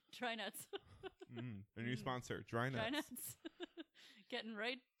Try nuts. A new sponsor, Dry Nuts. Try nuts. Getting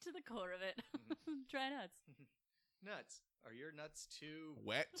right to the core of it. Try nuts. Nuts. Are your nuts too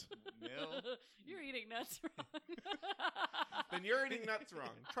Wet? No. You're eating nuts wrong. Then you're eating nuts wrong.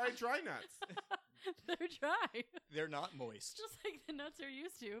 Try Dry Nuts. They're dry. They're not moist. Just like the nuts are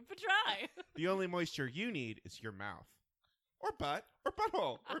used to, but dry. The only moisture you need is your mouth. Or butt. Or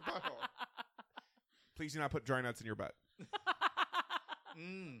butthole. Or butthole. Please do not put dry nuts in your butt.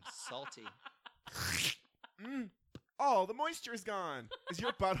 Salty. Oh, the moisture is gone. Is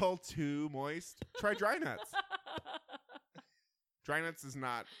your butthole too moist? Try Dry Nuts. Dry Nuts does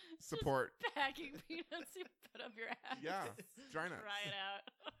not support. Just packing peanuts you put up your ass. Yeah, Dry Nuts. Try it out.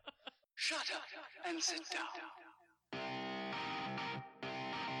 Shut up and sit down.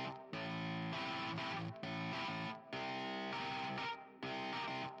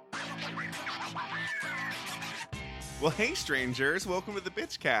 Well, hey, strangers. Welcome to the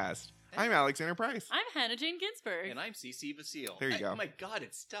Bitchcast. I'm Alexander Price. I'm Hannah Jane Ginsburg. And I'm CC Basile. There you go. Oh my god,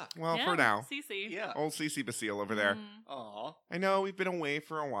 it's stuck. Well, yeah, for now. Cece. Yeah. Old Cece Basile over there. Aw. I know we've been away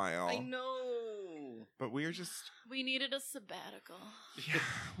for a while. I know. But we're just... We needed a sabbatical.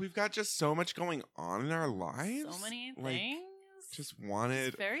 We've got just so much going on in our lives. So many Like, things. just wanted...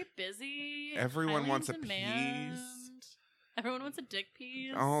 It's very busy. Everyone Highly wants a in demand. piece. Everyone wants a dick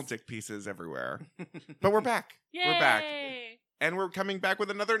piece. All dick pieces everywhere. But we're back. Yay! We're back. And we're coming back with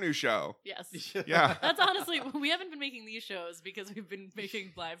another new show. Yes. Yeah. That's honestly, we haven't been making these shows because we've been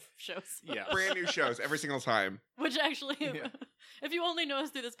making live shows. Yeah. Brand new shows every single time. Which actually, Yeah. if you only know us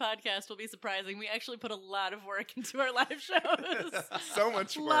through this podcast, will be surprising. We actually put a lot of work into our live shows. So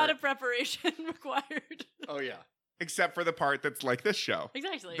much A work. lot of preparation required. Oh yeah. Except for the part that's like this show.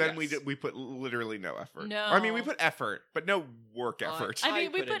 Exactly. Then Yes. we put literally no effort. No. I mean, we put effort, but no work effort. I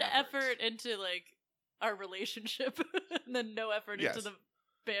mean, we put in put effort. effort into like our relationship, and then no effort Yes. into the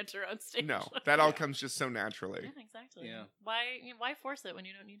banter on stage. No, that all Yeah. comes just so naturally. Yeah, exactly. Yeah. Why force it when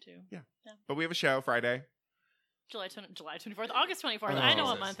you don't need to? But we have a show Friday, July 24th, August 24th. I know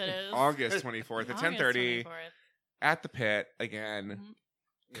what Jesus. month it is. August 24th at August 10:30 24th. at the Pit again. Mhm.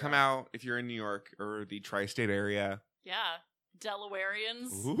 Come out if you're in New York or the tri-state area. Yeah.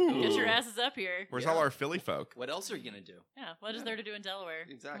 Delawareans. Ooh. Get your asses up here. Where's Yeah. all our Philly folk? What else are you gonna do? Yeah. What is there to do in Delaware?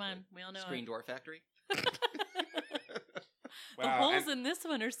 Exactly. Come on. We all know Screen it. Door Factory. The holes in this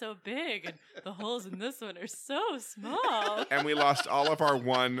one are so big, and the holes in this one are so small. And we lost all of our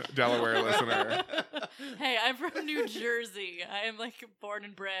one Delaware listener. Hey, I'm from New Jersey. I am like born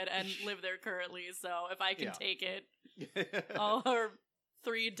and bred and live there currently. So if I can Yeah. take it, all our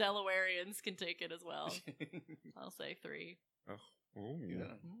 3 Delawareans can take it as well. I'll say 3. Oh,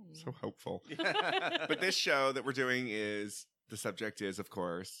 Yeah. so hopeful. But this show that we're doing is, the subject is, of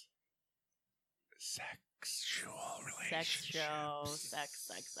course, sexual Sex relationships. show. Sex.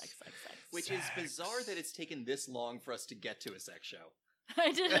 Which is bizarre that it's taken this long for us to get to a sex show.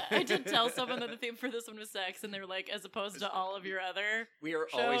 I did tell someone that the theme for this one was sex, and they were like, as opposed to all of your other We are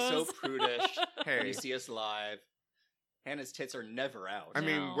always so shows. prudish when Hey, you see us live. Hannah's tits are never out. I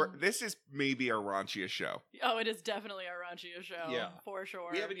mean, No. this is maybe our raunchiest show. Oh, it is definitely our raunchiest show. Yeah. For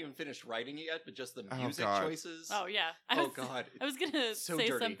sure. We haven't even finished writing it yet, but just the Oh, music God. choices. Oh, yeah. Oh, God. I was going to So say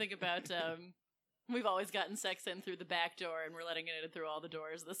dirty. something about we've always gotten sex in through the back door, and we're letting it in through all the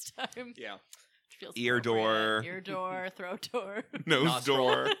doors this time. Yeah. Which feels Ear door. appropriate. Ear door, throat door. Nose Nostril.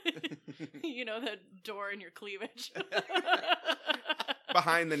 door. You know, the door in your cleavage.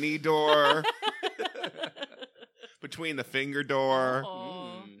 Behind the knee door. Between the finger door.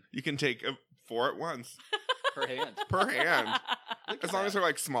 Oh. You can take 4 at once. Per hand. Per hand. Look As at long that. as they're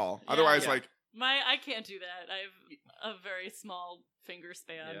like small. Yeah. Otherwise, Yeah. like, I can't do that. I have a very small finger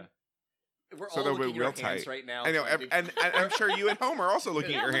span. Yeah. We're So all they'll be looking at real your hands tight. right now. I know. trying to- And I'm sure you at home are also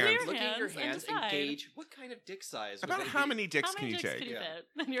looking Yeah, at your look at hands. your Looking at your hands and hands, decide. engage what kind of dick size. would About it how be? many dicks How can many you dicks take? can you Yeah.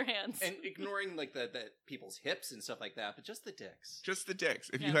 fit in your hands? And ignoring like the people's hips and stuff like that, but just the dicks. Just the dicks.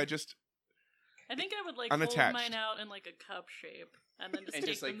 If you Yeah. had just... I think I would like Unattached. hold mine out in like a cup shape and then just And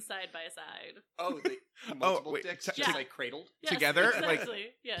take just, like- them side by side. Oh, the multiple wait, dicks, t- just Yeah. like cradled. Yes, Together? Like, exactly.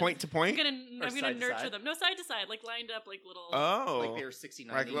 Yes. Point to point? I'm Or gonna side to nurture side? them. No, side to side, like lined up, like little. Oh. Like they're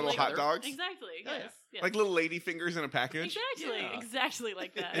 69. Like little Like- hot dogs? Exactly. Oh, Yes. yes. Like little lady fingers in a package? Exactly. Yeah. Exactly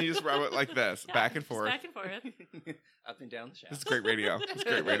like that. And you just rub it like this, Yeah, back and just forth. Back and forth. Up and down the shaft. This is great radio. It's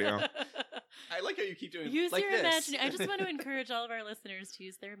great radio. I like how you keep doing Use like your this. imagination. I just want to encourage all of our listeners to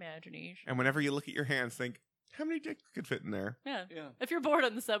use their imagination. And whenever you look at your hands, think, how many dicks could fit in there? Yeah. Yeah. If you're bored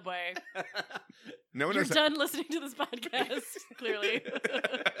on the subway, No one you're knows. done listening to this podcast. Clearly,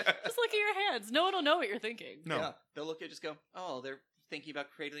 just look at your hands. No one will know what you're thinking. No. Yeah. They'll look at it, just go, oh, they're thinking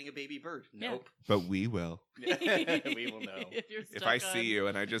about cradling a baby bird. Nope. But we will. We will know. If you're If stuck I see you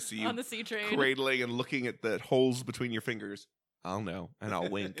and I just see you on the sea train. cradling and looking at the holes between your fingers, I'll know and I'll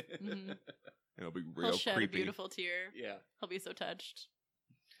wink. Mhm. It'll be He'll real shed creepy. a beautiful tear. Yeah. He'll be so touched.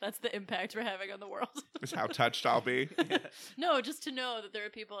 That's the impact we're having on the world. Is how touched I'll be. No, just to know that there are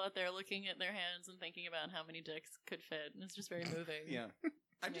people out there looking at their hands and thinking about how many dicks could fit. And it's just very moving. Yeah.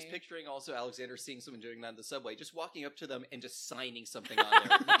 I'm just me. picturing also Alexander seeing someone doing that in the subway, just walking up to them and just signing something on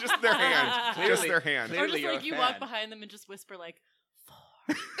there. Just their hand. Just Clearly- their hand. Or Clearly just you're like a you fan. walk behind them and just whisper like,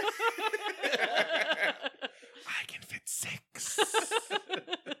 4. I can fit 6.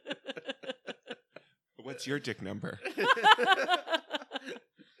 What's your dick number?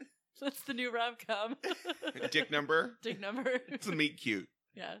 That's the new rom-com. Dick number? Dick number. It's a meet cute.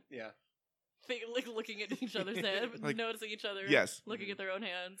 Yeah. Like looking at each other's hands, Like, noticing each other. yes. Looking at their own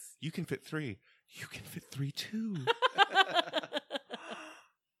hands. You can fit 3. You can fit 3 too.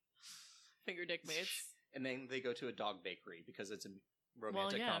 Finger dick mates. And then they go to a dog bakery because it's a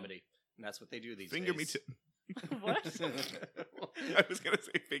romantic yeah. comedy. And that's what they do these Finger me days. What? I was gonna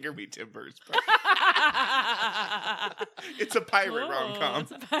say finger me timbers, but it's a pirate rom com.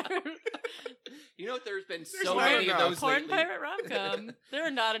 It's a pirate. You know what? There's been There's so not many of enough. those Porn lately. pirate rom-com. There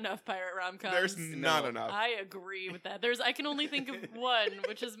are not enough pirate rom-coms. There's not No. enough. I agree with that. I can only think of one,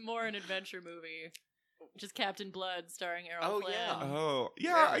 which is more an adventure movie. Which is Captain Blood starring Errol Oh, Flynn. yeah. Oh, yeah,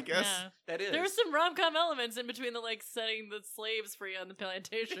 Yeah. I guess. Yeah. That is. There's some rom-com elements in between the like setting the slaves free on the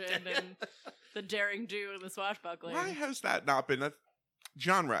plantation and the daring do and the swashbuckling. Why has that not been a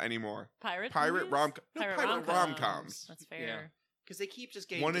genre anymore? Pirate Pirate movies? rom Pirate rom-coms. rom-coms. That's Yeah. fair. Because they keep just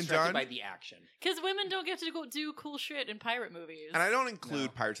getting One and distracted done? by the action. Because women don't get to go do cool shit in pirate movies. And I don't include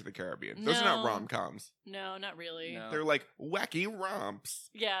No. Pirates of the Caribbean. Those are not No. rom-coms. No, not really. No. They're like wacky romps.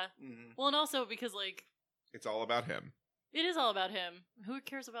 Yeah. Mhm. Well, and also because like It's all about him. it is all about him. Who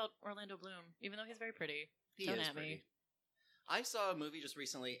cares about Orlando Bloom? Even though he's very pretty. He Don't is at me. pretty. I saw a movie just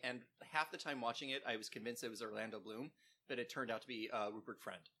recently, and half the time watching it, I was convinced it was Orlando Bloom, but it turned out to be Rupert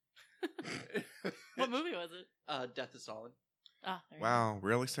Friend. What movie was it? Death of Stalin. Ah, there you Wow,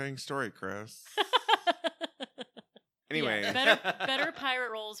 real exciting story, Chris. go. Anyway, Yeah, better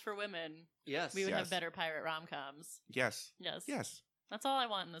pirate roles for women. Yes. We would Yes. have better pirate rom-coms. yes, Yes. yes. That's all I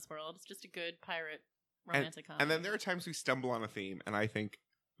want in this world. It's just a good pirate romantic comedy. And then there are times we stumble on a theme, and I think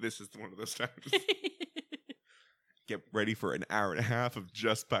this is one of those times. Get ready for an hour and a half of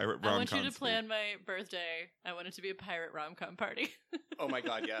just pirate I rom-coms. want you to plan my birthday. I want it to be a pirate rom-com party. Oh my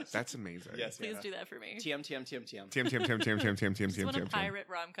god, yes. That's amazing. Yes. Please Anna. do that for me. TM, TM, TM, TM. Tim. Just want a pirate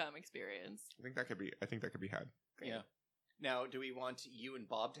rom-com experience. I think that could be had. Great. Yeah. Now, do we want you and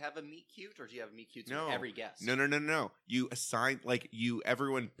Bob to have a meet cute, or do you have meet cutes No. with every guest? No. You assign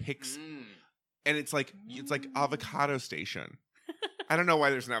everyone picks, Mm. and it's like avocado station. I don't know why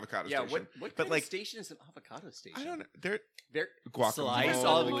there's an avocado Yeah, station. what but kind like of station is an avocado station? I don't know. They're They're guacamole, sliced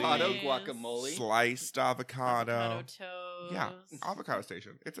Guacamole. avocado, guacamole. sliced avocado. Avocado toast. Yeah, avocado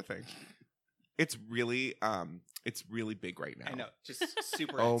station. It's a thing. It's really big right now. I know, just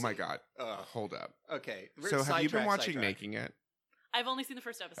super. Oh antsy. my god. Ugh. Hold up. Okay. So have you been Sidetrack, watching sidetrack. Making It? I've only seen the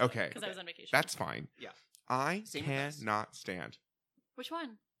first episode. Okay. Because I was on vacation. That's fine. Yeah. I Same with us. cannot stand Which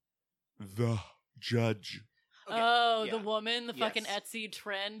one? the judge. Okay, Oh, yeah. the woman, the fucking Yes. Etsy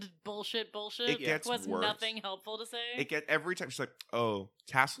trend bullshit. It gets was worse. nothing helpful to say. Every time she's like, "Oh,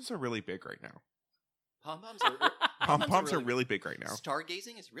 tassels are really big right now. Pom poms are Pom poms are really big right now.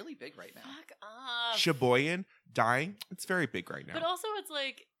 Stargazing is really big right now. Fuck off. Sheboygan dying, it's very big right now." But also, it's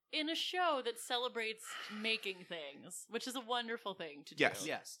like in a show that celebrates making things, which is a wonderful thing to do. Yes.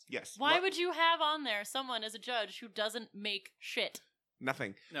 Yes. Yes. Why would you have on there someone as a judge who doesn't make shit?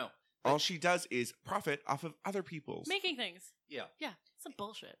 Nothing. No. All she does is profit off of other people's. Making things. Yeah. Yeah, some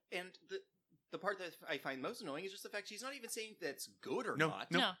bullshit. And the part that I find most annoying is just the fact she's not even saying that's good or No,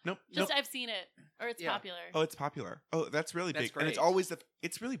 not. no. Just I've seen it, or it's Yeah. popular. Oh, it's popular. Oh, that's really That's big. And it's great. always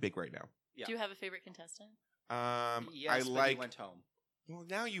it's really big right now. Yeah. Do you have a favorite contestant? Yes, I but he like. went home. Well,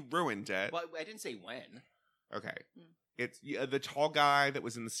 now you ruined it. Well, I didn't say when. Okay. Mm. It's the tall guy that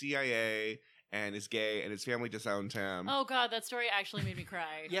was in the CIA and is gay, and his family disowned him. Oh god, that story actually made me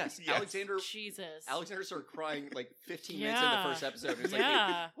cry. Yes, Yes. Alexander. Jesus. Alexander started crying like 15 minutes in the Yeah. first episode. It's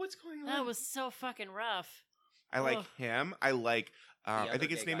Yeah. like, what's going on? That was so fucking rough. I like Ugh. him. I like. I other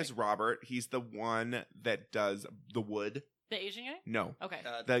think his gay name guy. is Robert. He's the one that does the wood. The Asian guy? No, Okay.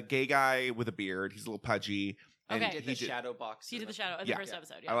 the gay guy with a beard. He's a little pudgy. And Okay. He did the shadow box. he did the shadow in Yeah. the first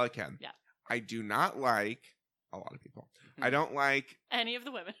episode. Yeah. I like him. Yeah. I do not like a lot of people. Hmm. I don't like Any of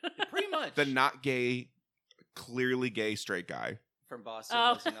the women. Pretty much. the not gay, clearly gay straight guy. From Boston,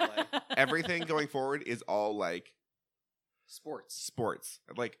 Oh. lives in LA. Everything going forward is all like Sports.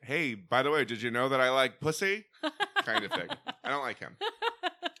 Like, hey, by the way, did you know that I like pussy? Kind of thing. I don't like him.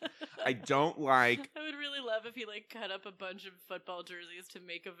 I don't like... I would really love if he, like, cut up a bunch of football jerseys to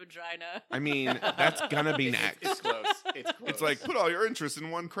make a vagina. I mean, that's gonna be next. It's close. It's close. It's like, put all your interest in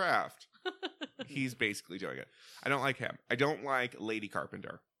one craft. He's basically doing it. I don't like him. I don't like Lady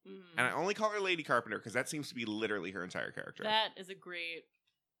Carpenter. And I only call her Lady Carpenter because that seems to be literally her entire character. That is a great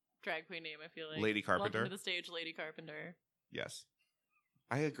drag queen name, I feel like. Lady Carpenter? Welcome to the stage, Lady Carpenter. Yes.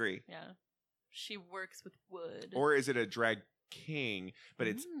 I agree. Yeah. She works with wood. Or is it a drag king, but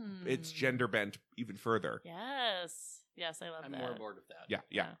it's gender bent even further? Yes. Yes, I love I'm that. more bored with that.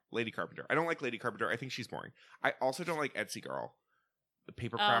 Yeah. Lady Carpenter. I don't like Lady Carpenter. I think she's boring. I also don't like Etsy Girl, the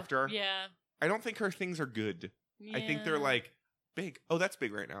paper crafter. Yeah. I don't think her things are good. Yeah. I think they're like big. Oh, that's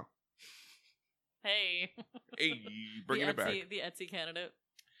big right now. Hey. Hey, bringing it back. The Etsy candidate.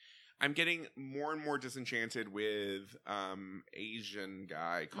 I'm getting more and more disenchanted with Asian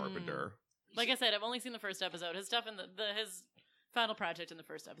guy Carpenter. Like I said, I've only seen the first episode. His stuff in his final project in the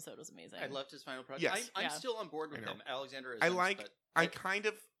first episode was amazing. I loved his final project. Yes. I'm still on board with I know. him. Alexander is. I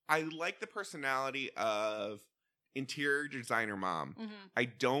like the personality of interior designer mom. I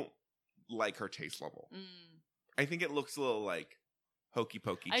don't like her taste level. I think it looks a little like hokey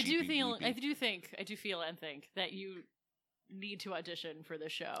pokey. I do cheapy, weepy. feel and think that you need to audition for the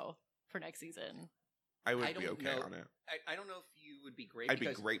show for next season. I would I be don't okay know. on it. I don't know if you would be great. I'd be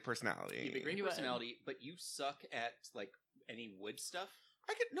because great personality. You'd be great You would. personality, but you suck at like any wood stuff.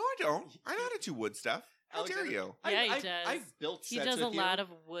 No, I don't. I know how to do wood stuff. How dare you? Yeah, he I've does. built He sets does a with lot you. of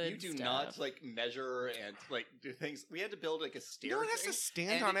wood You do stuff. not like measure and like do things. We had to build like a stair. No one has to thing,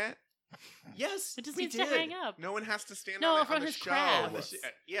 stand and on it. Yes, It just we needs did. to hang up. No one has to stand No, on it from on the his show. craft.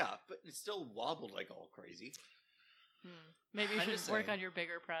 Yeah, but it still wobbled like all crazy. Maybe you I'm should just work saying. on your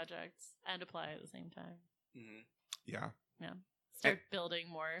bigger projects and apply at the same time. Mm-hmm. Yeah. Start building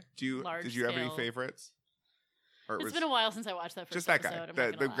more. Did you have any scale. favorites? Or It's been a while since I watched that first just that episode. guy, I'm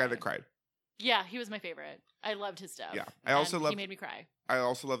not the gonna guy lie. that cried. Yeah, he was my favorite. I loved his stuff. Yeah. I also and loved- He made me cry. I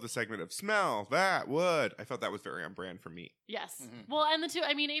also love the segment of smell that wood. I felt that was very on brand for me. Yes. Mhm. Well, and the two.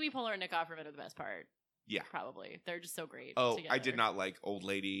 I mean, Amy Poehler and Nick Offerman are the best part. Yeah. Probably. They're just so great. Oh, together. I did not like old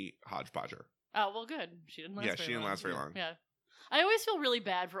lady Hodgepodger. Oh well, good. She didn't last. Yeah, very she didn't long. last very long. Yeah. I always feel really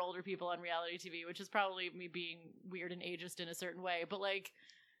bad for older people on reality TV, which is probably me being weird and ageist in a certain way. But like,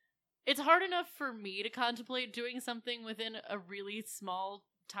 it's hard enough for me to contemplate doing something within a really small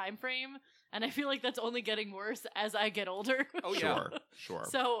time frame, and I feel like that's only getting worse as I get older. Oh yeah. Sure.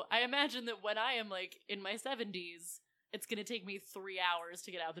 So I imagine that when I am like in my 70s, it's going to take me 3 hours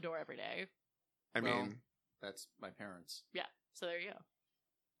to get out the door every day. I Well, mean, that's my parents. Yeah. So there you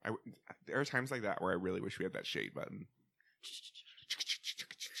go. there are times like that where I really wish we had that shade button.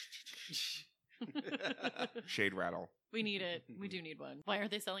 Shade rattle. We need it. We do need one. Why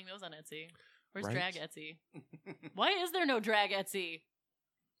aren't they selling those on Etsy? Where's Right? drag Etsy? Why is there no drag Etsy?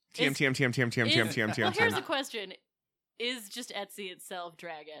 TM. Well, here's a question. Is just Etsy itself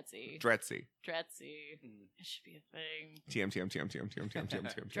drag Etsy? Dretsy. Dretsy. Mm. It should be a thing.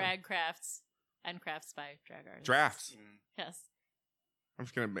 TM. Drag crafts and crafts by drag artists. Drafts. Mm. Yes. I'm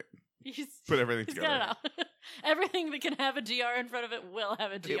just gonna He's, put everything he's together. got it all. Everything that can have a DR in front of it will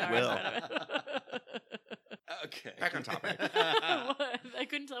have a DR in will. front of it. Okay. Back on topic. What? I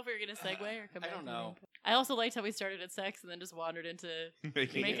couldn't tell if we were going to segue or come I back don't to know. the- I also liked how we started at sex and then just wandered into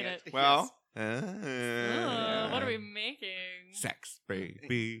Making making it. Well, What are we making? Sex,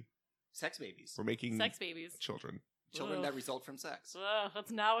 baby. Sex babies. We're making Sex babies. children. Children Ugh. that result from sex. Ugh,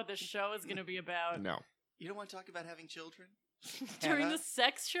 that's not what this show is going to be about. No. You don't want to talk about having children? During Hannah? the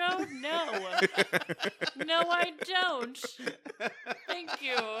sex show? No. No, I don't. Thank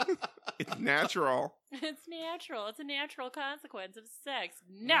you. It's natural. It's natural. It's a natural consequence of sex.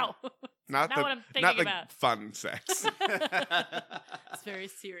 No. Not Not the, what I'm thinking not the about. fun sex. It's very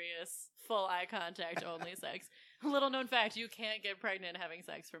serious. Full eye contact only sex. Little known fact, you can't get pregnant having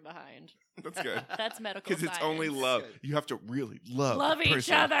sex from behind. That's good. That's medical Because science. it's only love. Good. You have to really love Love the each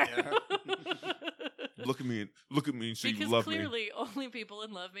person. other. Yeah. Look at me and say Because you love me. clearly only people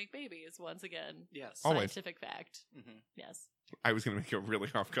in love make babies, once again. Yes. Always. Scientific fact. Mhm. Yes. I was going to make a really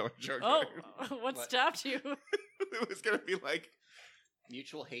off-color joke. Oh, what What? stopped you? It was going to be like,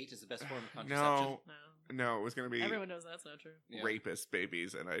 Mutual hate is the best form of contraception. no, it was going to be Everyone knows that's not true. Yeah. rapist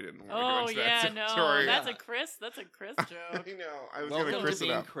babies, and I didn't want Oh to go into yeah, that no, story. that's a Chris joke. I know. I was going Welcome to to Chris it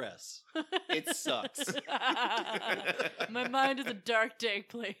being up. Chris. It sucks. My mind is a dark, dank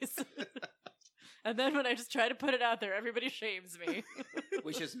place. And then when I just try to put it out there, everybody shames me.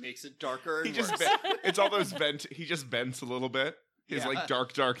 Which just makes it darker and He just worse. it's all those he just vents a little bit. His Yeah. like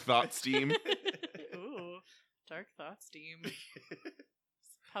dark thought steam. Ooh, dark thought steam.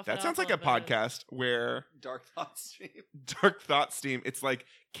 puffing That sounds off like a little bit. podcast where Dark Thought Stream. Dark Thought Steam. It's like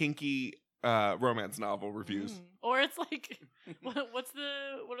kinky romance novel reviews. Or it's like, what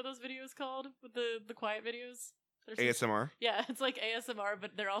are those videos called with the quiet videos? There's some- ASMR. Yeah, it's like ASMR,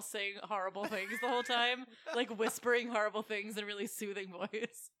 but they're all saying horrible things the whole time, like whispering horrible things in a really soothing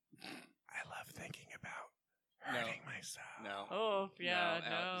voice. I love thinking about No. hurting myself. No. Oh yeah,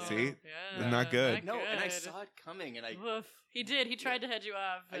 No, no. See? Yeah, Not good. No, and I good. saw it coming, and I Woof. He did. He tried to head you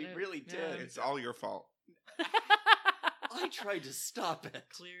off. I and it- really did. yeah. It's all your fault. I tried to stop it.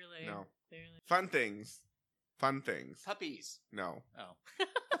 Clearly. No. Clearly. Fun things. Fun things. Puppies. No. Oh.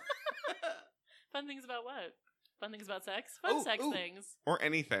 Fun things about what? Fun things about sex? Fun Oh, sex ooh. things. Or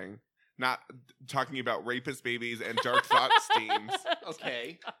anything. Not talking about rapist babies and dark thought steams.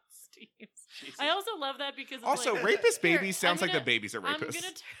 Okay. Dark steams. Jesus. I also love that because it's Also, like, rapist Here, babies sounds I'm like the gonna- babies are I'm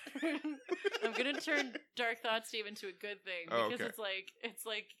rapists. gonna turn Dark Thought Steve into a good thing Oh, because okay. it's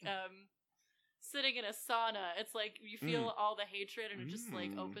like sitting in a sauna. It's like you feel all the hatred and it just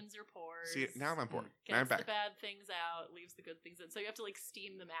like Mm. opens your pores. See, now I'm on board. gets Now I'm the back. bad things out, leaves the good things in. So you have to like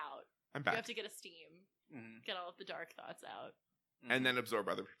steam them out. I'm You back. have to get a steam, Mhm. get all of the dark thoughts out, And then absorb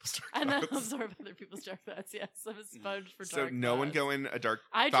other people's dark and then thoughts. absorb other people's dark thoughts. Yes, I'm a sponge for So dark no one thoughts. go in a dark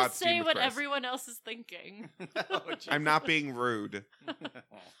I thought just steam say with what Chris. everyone else is thinking. Oh, I'm not being rude.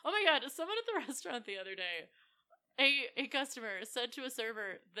 Oh my god, someone at the restaurant the other day, a customer said to a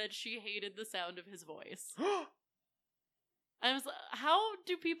server that she hated the sound of his voice. I was like, how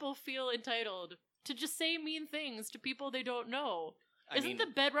do people feel entitled to just say mean things to people they don't know? Isn't the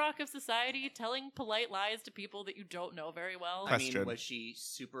bedrock of society telling polite lies to people that you don't know very well? I mean, Question. was she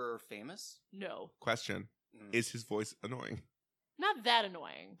super famous? No. Question. Mm. Is his voice annoying? Not that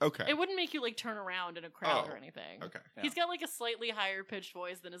annoying. Okay. It wouldn't make you like turn around in a crowd Oh, or anything. Okay. Yeah. He's got like a slightly higher pitched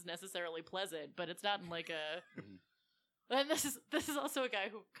voice than is necessarily pleasant, but it's not in like a. Mhm. And this is also a guy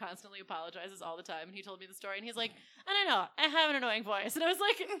who constantly apologizes all the time. And he told me the story, and he's like, "And I know I have an annoying voice," and I was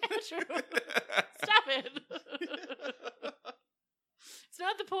like, "Andrew, stop it! It's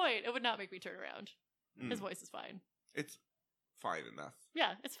not the point. It would not make me turn around. His Mm. voice is fine. It's fine enough.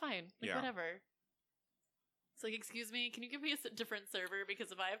 Yeah, it's fine. Like Yeah. whatever." It's like, excuse me, can you give me a different server?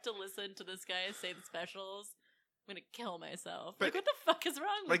 Because if I have to listen to this guy say the specials, I'm gonna kill myself. But- like, what the fuck is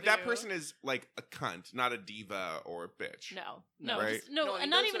wrong with Like that you? person is like a cunt, not a diva or a bitch. No, No. no, Right? just, no, No, and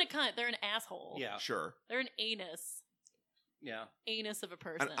and not those even are- a cunt. They're an asshole. Yeah. Sure. They're an anus. Yeah. Anus of a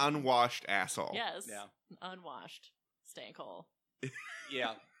person. An unwashed asshole. Yes. Yeah. An unwashed stank hole.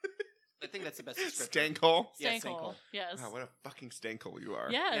 Yeah. I think that's the best description. Stankhole. Yeah, Stank stank hole. hole. Yes. Wow, what a fucking stankhole you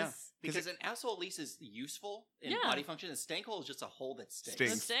are. Yes. Because an asshole at least is useful in Yeah. body function. A stank hole is just a hole that stinks. It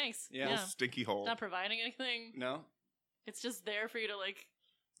Stinks. stinks. Yeah. Yeah. Little stinky hole. Not providing anything. No? It's just there for you to like.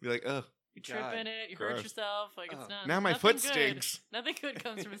 You're like, ugh. You trip God. in it. You hurt Gross. yourself. Like Ugh. it's not. Now my nothing foot good. stinks. Nothing good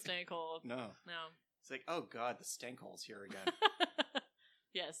comes from a stank hole. No. No. It's like, oh god, the stank hole's here again.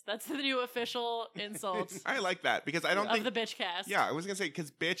 Yes, that's the new official insult I like that because I don't of think. the bitch cast. Yeah, I was gonna say because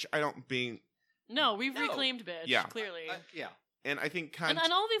bitch, I don't being, No, we've No. reclaimed bitch. Yeah. Clearly. Yeah. and I think cunt.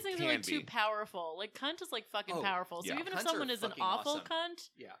 And all these things are can like too be. powerful. Like cunt is like fucking Oh, powerful. So yeah. even if Cunts someone are is an fucking awful awesome. cunt,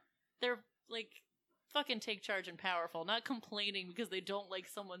 Yeah. they're like fucking take charge and powerful, not complaining because they don't like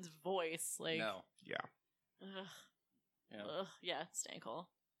someone's voice. Like No. ugh, Yeah. yeah, stankhole.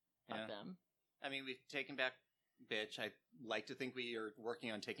 Fuck Yeah. them. I mean, we've taken back bitch. I like to think we are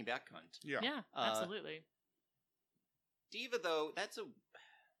working on taking back cunt. Yeah. Yeah, absolutely. Diva, though,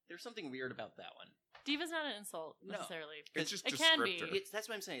 there's something weird about that one. Diva's not an insult No. necessarily. It's just It can be. descriptor. That's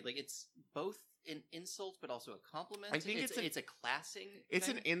what I'm saying. Like, it's both an insult, but also a compliment. I think it's a classing. It's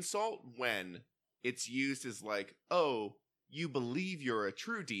an thing. insult when it's used as like, oh, you believe you're a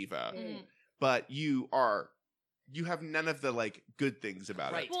true diva, Mm. but you have none of the like good things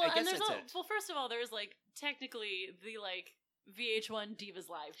about Right. it. Well, I guess and there's that's no, it. well, first of all, there's like technically the like VH1 Divas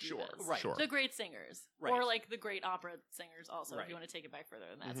Live divas. Sure, Right. sure. The great singers. Right. Or like the great opera singers also, if Right. you want to take it back further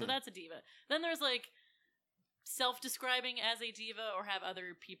than that. So Mhm. that's a diva. Then there's like self-describing as a diva or have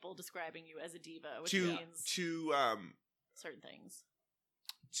other people describing you as a diva, which means certain things.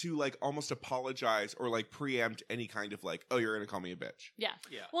 To like almost apologize or like preempt any kind of like, oh, you're gonna call me a bitch. Yeah.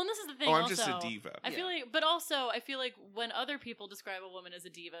 Yeah. Well, and this is the thing Oh, I'm also. just a diva. I feel like, but also, I feel like when other people describe a woman as a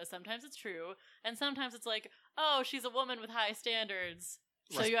diva, sometimes it's true, and sometimes it's like, oh, she's a woman with high standards,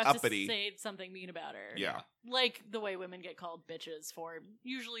 so Right. you have Uppity. to say something mean about her. Yeah. Like the way women get called bitches for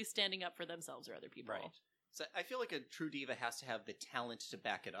usually standing up for themselves or other people. Right. So I feel like a true diva has to have the talent to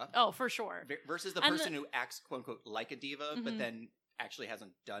back it up. Oh, for sure. Versus the And person who acts, quote unquote, like a diva, but Mhm. then actually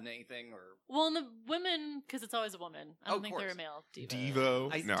hasn't done anything or. Well, and the women, because it's always a woman. I don't think they're a male diva.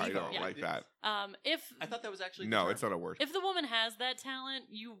 Devo? No, I Devo. don't Yeah. like that. If I thought that was actually the No, term. it's not a word. if the woman has that talent,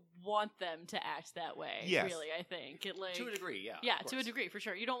 you want them to act that way. Yes. Really, I think it like to a degree, yeah. Yeah, of to a course. degree, for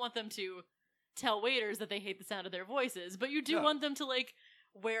sure. You don't want them to tell waiters that they hate the sound of their voices, but you do No. want them to like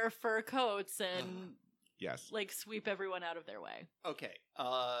wear fur coats and Yes. like sweep everyone out of their way. Okay.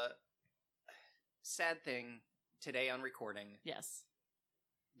 Sad thing today on recording, Yes.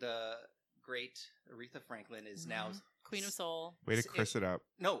 the great Aretha Franklin is now Queen of Soul. Way to it- Chris it up.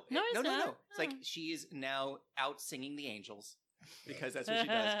 no, No, it's no. not. It's like Oh. she is now out singing the angels because that's what she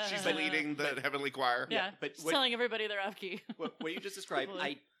does. She's Uh, leading the heavenly choir. Yeah, but just what- telling everybody they're off key. What you just described,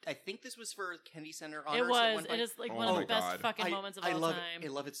 Totally. I think this was for Kennedy Center Honors. It at was. one It point. is like Oh one of my the best God. fucking moments of I all love time. It. I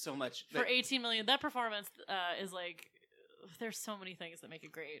love it so much. For 18 million, that performance is like. There's so many things that make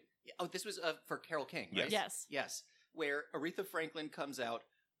it great. Oh, this was for Carole King, right? Yes. Yes. Where Aretha Franklin comes out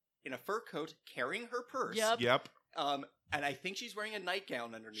in a fur coat carrying her purse. Yep. Yep. And I think she's wearing a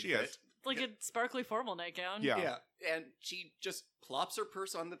nightgown underneath She is. it. It's like a sparkly formal nightgown. Yeah. Yeah. And she just plops her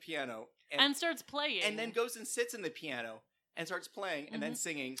purse on the piano And starts playing. and then goes and sits in the piano and starts playing and Mm-hmm. then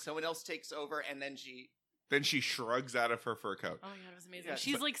singing. Someone else takes over and then she. Then she shrugs out of her fur coat. Oh my god, it was amazing. Yeah,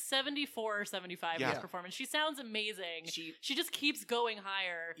 She's but- like 74 or 75 in Yeah. this performance. She sounds amazing. She. She just keeps going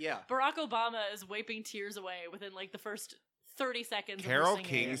higher. Yeah. Barack Obama is wiping tears away within like the first 30 seconds of her Carol singing.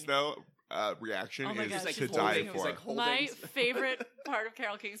 King's though reaction Oh my is God, to she's die holding- for. he's like, holding- My favorite part of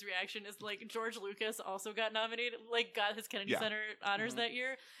Carole King's reaction is like George Lucas also got nominated, like got his Kennedy Yeah. Center honors Mhm. that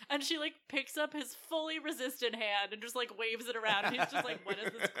year, and she like picks up his fully resistant hand and just like waves it around, and he's just like, "What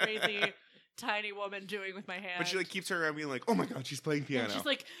is this crazy tiny woman doing with my hand?" But she like keeps her around being like, "Oh my god, she's playing piano." And she's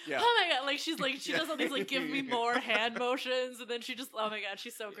like, Yeah. "Oh my god!" Like she Yeah. does all these like give me more hand motions, and then she just, oh my god,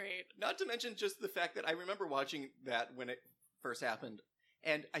 she's so great. Not to mention just the fact that I remember watching that when it first happened,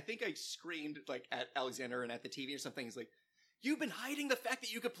 and I think I screamed like at Alexander and at the TV or something. He's like, "You've been hiding the fact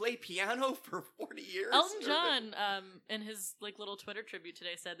that you could play piano for 40 years." Elton Or- John, in his like little Twitter tribute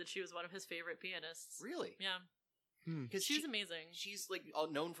today, said that she was one of his favorite pianists. Really? Yeah, Because she was amazing. She's like all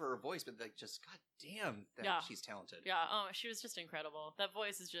known for her voice, but like just god damn that Yeah. she's talented. Yeah, oh, she was just incredible. That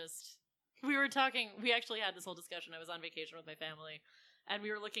voice is just. We were talking. We actually had this whole discussion. I was on vacation with my family, and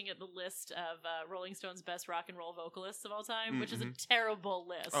we were looking at the list of Rolling Stone's best rock and roll vocalists of all time, which is a terrible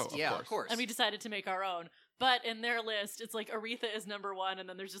list. Oh, Of course. And we decided to make our own. But in their list, it's like Aretha is number 1, and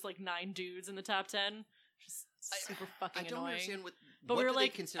then there's just like 9 dudes in the top 10. Just super fucking I don't annoying. understand what. But what we were do they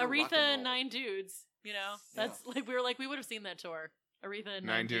like, consider rock Aretha and and roll? 9 dudes. You know, that's like we were like we would have seen that tour. Aretha and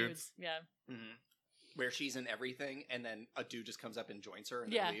 9 9 dudes. dudes. Yeah, Mhm. Where she's in everything, and then a dude just comes up and joins her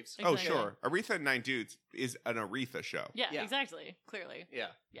and yeah. then leaves. Oh, exactly. sure. Aretha and 9 Dudes is an Aretha show. Yeah, Yeah. exactly. Clearly, Yeah.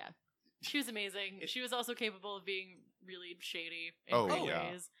 she was amazing. She was also capable of being really shady in Oh, great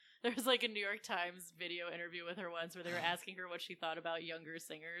yeah. ways. There was like a New York Times video interview with her once where they were asking her what she thought about younger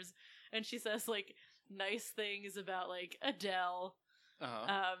singers, and she says like nice things about like Adele.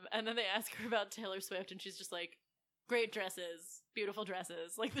 Uh-huh. And then they ask her about Taylor Swift, and she's just like, great dresses, beautiful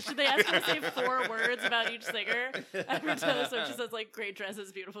dresses. Like, should they ask her to say 4 words about each singer? And for Taylor Swift, she says, like, great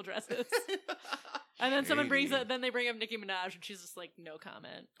dresses, beautiful dresses. And then someone brings Shady. up, then they bring up Nicki Minaj, and she's just like, no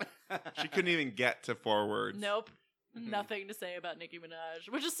comment. She couldn't even get to 4 words. Nope. Mhm. Nothing to say about Nicki Minaj,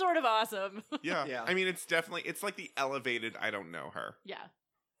 which is sort of awesome. Yeah. Yeah. I mean, it's definitely, it's like the elevated I don't know her. Yeah.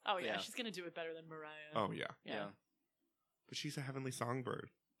 Oh, yeah. Yeah. She's going to do it better than Mariah. Oh, yeah. Yeah. But she's a heavenly songbird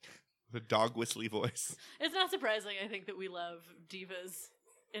with a dog whistly voice. It's not surprising, I think, that we love divas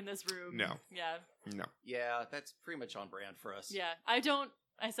in this room. No. Yeah. No. Yeah, that's pretty much on brand for us. Yeah.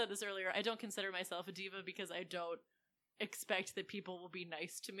 I said this earlier, I don't consider myself a diva because I don't expect that people will be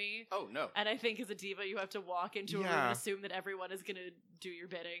nice to me. Oh no. And I think as a diva, you have to walk into a room Yeah. and assume that everyone is going to do your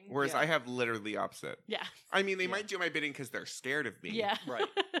bidding. Whereas Yeah. I have literally the opposite. Yeah. I mean, they Yeah. might do my bidding because they're scared of me. Yeah. Right.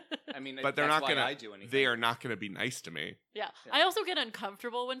 I mean, But they're that's not why gonna. I do anything. They are not going to be nice to me. Yeah. Yeah. I also get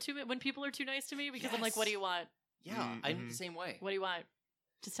uncomfortable when people are too nice to me because I'm like, Yes. what do you want? Yeah, I'm Mhm. the same way. What do you want?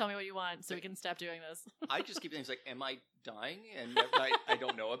 Just tell me what you want so we can stop doing this. I just keep things like, "Am I dying?" And I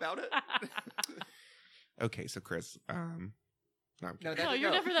don't know about it. Okay, so Chris, no, I'm kidding. No,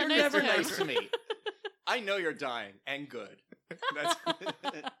 you're never that you're nice never to him. nice to me. I know you're dying and good. That's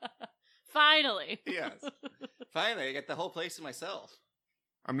Finally. yes. Finally, I get the whole place to myself.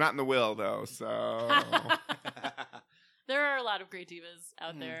 I'm not in the will though, so There are a lot of great divas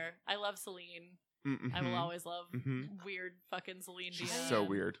out Mhm. there. I love Celine. Mm-hmm. I will always love Mhm. weird fucking Celine Dion. She's so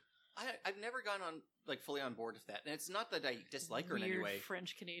weird. I've never gone on like fully on board with that, and it's not that I dislike her in any way,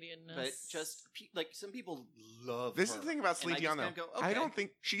 French Canadianness, but just like some people love. This her, is the thing about Celine Dion, though. Go, I okay. don't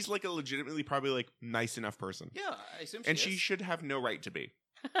think she's like a legitimately probably like nice enough person. Yeah, I assume And she she is. should have no right to be.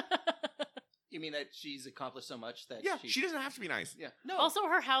 You mean that she's accomplished so much that Yeah, she doesn't have to be nice. Yeah. No. Also,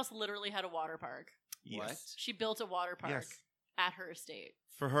 her house literally had a water park. What? Yes. She built a water park Yes. at her estate.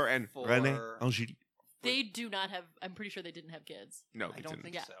 For her and For- René Angélique. They do not have. I'm pretty sure they didn't have kids. No, I they don't didn't.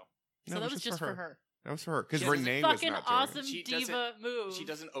 think Yeah. so. So No, that it was just for her. That was for her. Because She doesn't- Renee was Fucking not doing awesome it. She diva move. She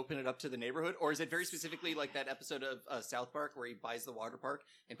doesn't open it up to the neighborhood, or is it very specifically like that episode of South Park where he buys the water park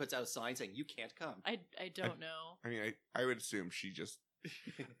and puts out a sign saying "You can't come"? I don't know. I mean, I would assume she just...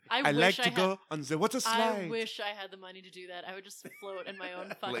 I I wish like to go on the water slide. I wish I had the money to do that. I would just float in my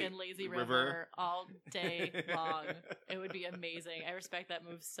own fucking lazy river. river all day long. It would be amazing. I respect that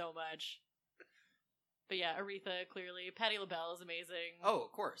move so much. But yeah, Aretha, clearly. Patti LaBelle is amazing. Oh,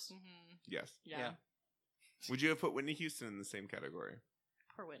 of course. hmm Yes. Yeah. Yeah. Would you have put Whitney Houston in the same category?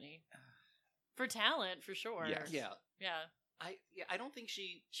 Poor Whitney. For talent, for sure. Yes. Yeah. Yeah. I don't think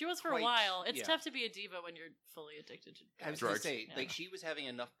she. She was for a Quite, while. It's yeah. tough to be a diva when you're fully addicted to I was drugs. going to Drugs. say, Yeah. like, she was having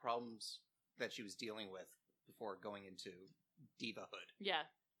enough problems that she was dealing with before going into divahood. Yeah.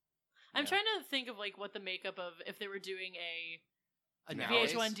 I'm Yeah. trying to think of like what the makeup of if they were doing a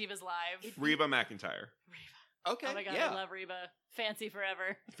Nowadays? VH1 Divas Live. Reba McEntire. Okay. Oh my god, yeah. I love Reba. Fancy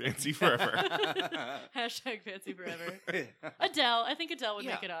forever. Fancy forever. Hashtag fancy forever. Adele. I think Adele would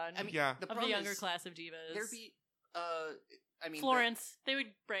Yeah. make it on. I mean, Yeah. the of the problem younger is, class of divas. There'd be, I mean, Florence. They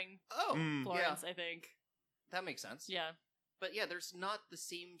would bring Oh, Mm. Florence, I think. that makes sense. Yeah. But yeah, there's not the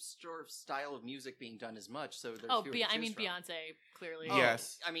same sort of style of music being done as much, so there's Oh, fewer to I choose mean from. Beyonce, clearly. Oh,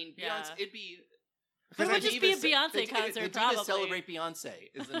 Yes. I mean, Yeah. Beyonce, it'd be... It would the just be a Divas- Beyonce the concert, The Divas probably. Celebrate Beyonce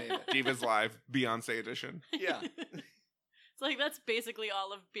is the name of it. Divas Live, Beyonce edition. Yeah. It's like that's basically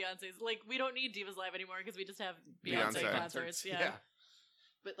all of Beyonce's. Like we don't need Divas Live anymore because we just have Beyonce, Beyonce. concerts. Yeah.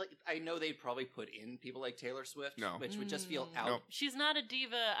 But like, I know they'd probably put in people like Taylor Swift, No. which would just feel Mm. out. Nope. She's not a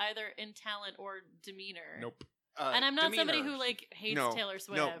diva either in talent or demeanor. Nope. And I'm not somebody demeanor. who like hates No, Taylor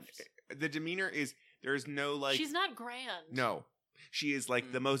Swift. No. The demeanor is, there's no like... She's not grand. No. She is like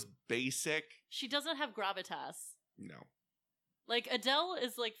Mm. the most basic... She doesn't have gravitas. No. Like Adele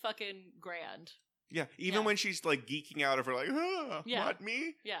is like fucking grand. Yeah, even Yeah. when she's like geeking out over like, Yeah. what,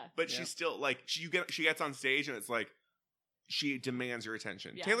 me? Yeah. But Yeah. she's still like, she gets on stage and it's like, she demands your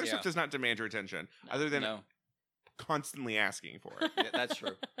attention. Yeah. Taylor Yeah. Swift does not demand your attention, No. other than No, constantly asking for it. yeah, that's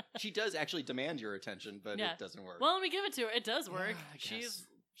true. She does actually demand your attention, but Yeah. it doesn't work. Well, let me give it to her. It does work. Yeah, I guess.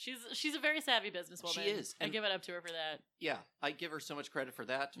 She's a very savvy businesswoman. She is, I and- give it up to her for that. yeah, I give her so much credit for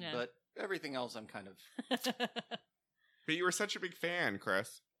that, Yeah. but everything else I'm kind of... But you were such a big fan,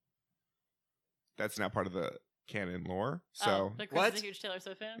 Chris. That's now part of the canon lore. So, but Chris What? is a huge Taylor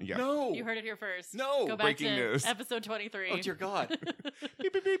Swift fan. yeah. No! You heard it here first. No! Go back Breaking to news. episode 23. Oh, dear God.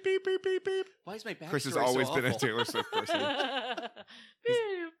 Beep, beep, beep, beep, beep, beep, beep. Why is my backstory Chris has so always been a awful? Taylor Swift person.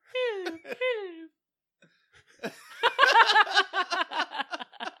 Pew, pew, pew.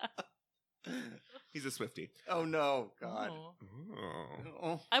 He's a Swiftie. Oh, no, God. Oh. Oh.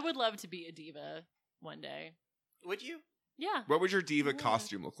 Oh. I would love to be a diva one day. Would you? Yeah. What would your diva Yeah.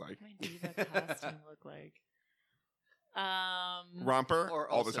 costume look like? My diva costume look like? Romper Or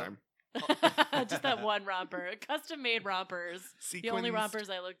all the also- time. Just that one romper. Custom made rompers. The only Sequins- rompers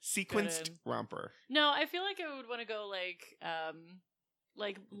I look Sequenced good in. romper. No, I feel like I would want to go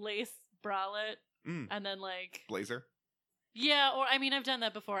like lace bralette Mm. and then like Blazer. yeah, or I mean I've done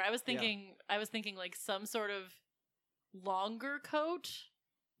that before. I was thinking like some sort of longer coat.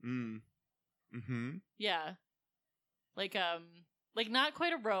 Mm. Mm-hmm. Yeah. Like not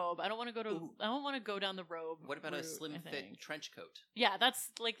quite a robe. I don't want to go to Ooh. I don't want to go down the robe. What about a route, slim I fit think. trench coat? Yeah, that's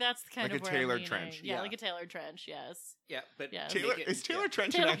kind Like of a where I'm tailored leaning. trench. Yeah, Yeah. like a tailored trench, yes. Yeah, but Yeah. Taylor make it- is Taylor yeah.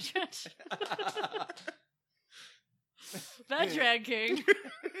 Trench Tailored an trench. That drag king.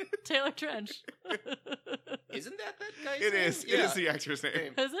 Taylor Trench. Isn't that guy's It name? is. It Yeah. is the actor's name.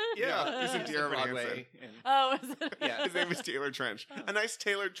 Name. Is it? Yeah, he's in He's Dear in Evan Broadway. Hansen. and- Oh, is it? Yeah. His name is Taylor Trench. A nice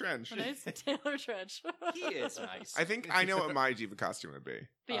tailored trench. A nice Taylor Trench. He is nice. I think I know what my diva costume would be.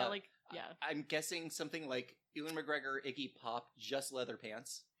 But yeah, Uh, like yeah. I'm guessing something like Ewan McGregor, Iggy Pop, just leather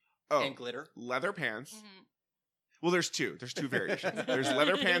pants Oh, and glitter. leather pants. Mhm. Well, there's two. There's two variations. There's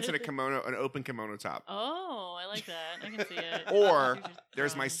leather pants and a kimono, an open kimono top. Oh, I like that. I can see it. Or You should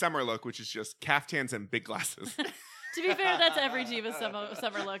there's my try. summer look, which is just caftans and big glasses. To be fair, that's every diva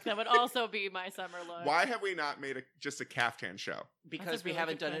summer look. That would also be my summer look. Why have we not made just a caftan show? Because we really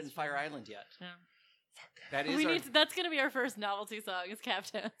haven't good done it in question. Fire Island yet. Yeah. That is We our... need to, that's gonna be our first novelty song. Is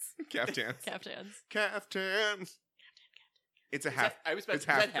caftans. Caftans. Caftans. Caftans. It's a half. I was about It's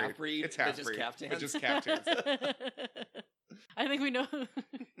to say, is that half half breed. It's half Just breed. caftans. But just caftans. I think we know.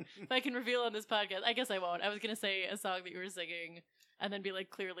 If I can reveal on this podcast, I guess I won't. I was gonna say a song that you were singing, and then be like,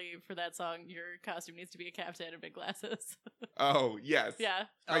 clearly for that song, your costume needs to be a caftan and big glasses. Oh yes. Yeah,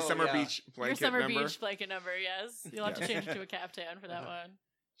 My Oh, summer yeah. beach your blanket summer number. beach blanket number. Yes, you'll have to Yes. change it to a caftan for that one.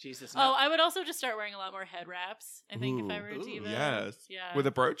 Jesus. Oh, I would also just start wearing a lot more head wraps. I think if I were a Ooh. diva, Yes. yeah, With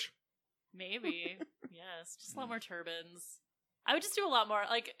a brooch. maybe, yes, just a lot more turbans. I would just do a lot more.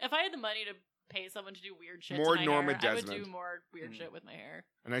 Like if I had the money to pay someone to do weird shit, More to my Norma hair, I would Desmond. do more weird Mm. shit with my hair.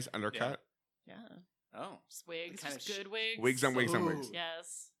 A nice undercut. Yeah, Oh, just wigs, kinda just sh- good wigs, Wigs on wigs on Ooh. wigs.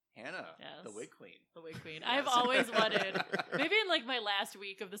 Yes, Hannah, Yes. the wig queen. the wig queen. Yes. I've always wanted. Maybe in like my last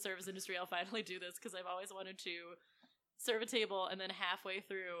week of the service industry, I'll finally do this because I've always wanted to serve a table and then halfway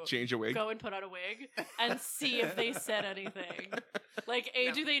through Change a wig. go and put on a wig and see if they said anything. Like, A,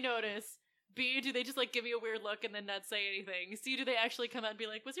 No. do they notice? B, do they just like give me a weird look and then not say anything? C, do they actually come out and be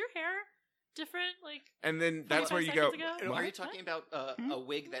like, was your hair different? Like, And then that's where 45 you go. seconds ago? Are "What?" you talking about a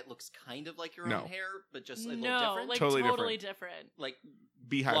wig that looks kind of like your No. own hair, but just a little no, different? like Totally totally different. Like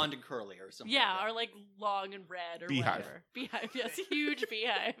Beehive. blonde and curly or something. Yeah, like or like long and red or Beehive. whatever. Beehive, yes, huge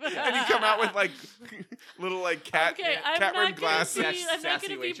beehive. And you come out with like little like cat Okay, I'm cat not rimmed gonna glasses. be. Yes, I'm not sassy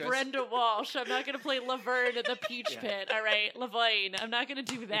gonna be waitress. Brenda Walsh. I'm not gonna play Laverne at the Peach Yeah. Pit. All right, Lavine. I'm not gonna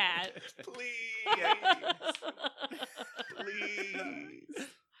do that. Please. Please.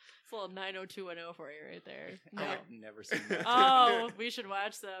 It's a little 90210 for you right there. I No. have never seen that. Oh, we should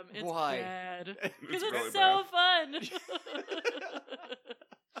watch them. It's Why? bad. It's Because it's, really so fun.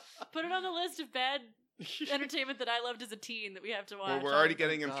 Put it on the list of bad entertainment that I loved as a teen that we have to watch. Well, we're already Oh,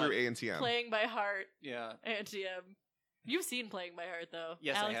 getting him God. through ANTM. Playing by Heart, Yeah, ANTM. You've seen Playing by Heart, though.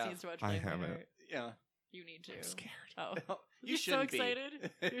 Yes, I Alex have. needs to watch I Playing by haven't. Heart. yeah. You need to. I'm scared. Oh. You You're so shouldn't be.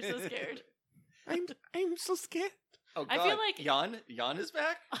 excited. You're so scared. I'm so scared. Oh I God, feel like- Jan is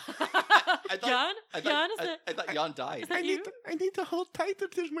back. Jan? I thought, Jan, is that? I thought Jan died. Is that you? I need to hold tighter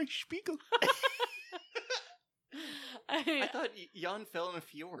to my spiegel. I thought Jan fell in a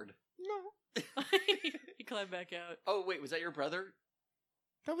fjord. No, He climbed back out. Oh wait, was that your brother?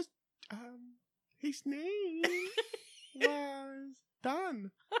 that was his name was Dan,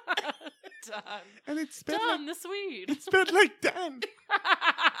 Don. and it's spelled Don the Swede. it's spelled like Dan.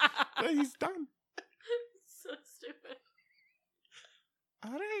 But he's done. So stupid.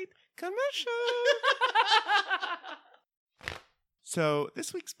 All right, commercial. So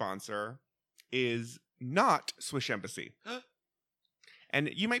this week's sponsor is not Swish Embassy. And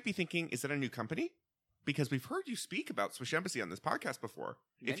you might be thinking, is that a new company? Because we've heard you speak about Swish Embassy on this podcast before.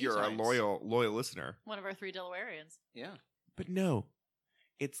 If Many you're times. a loyal listener. One of our 3 Delawareans. Yeah. But no,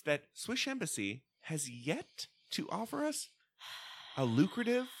 it's that Swish Embassy has yet to offer us a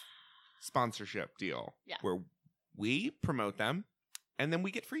lucrative sponsorship deal. Yeah. Where we promote them and then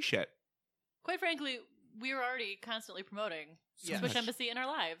we get free shit. Quite frankly, we were already constantly promoting So Swish much. Embassy in our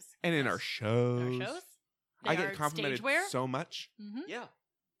lives. And in Yes. our shows. In our shows. I in our get complimented stage wear. so much. Mm-hmm. Yeah.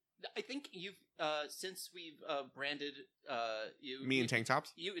 I think you've since we've branded you Me and tank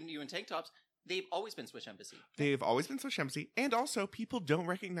tops. you and tank tops, they've always been Swish Embassy. They've always been Swish Embassy. And also, people don't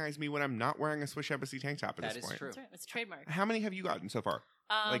recognize me when I'm not wearing a Swish Embassy tank top at That this is point. true. That's right. It's trademark. How many have you gotten so far?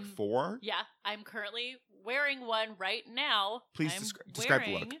 Like 4? Yeah, I'm currently wearing one right now. Please I'm describe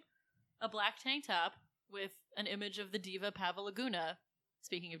the wearing look. a black tank top with an image of the diva Pava Laguna.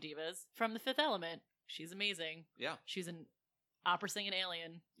 Speaking of divas, from The Fifth Element. She's amazing. Yeah. She's an opera singing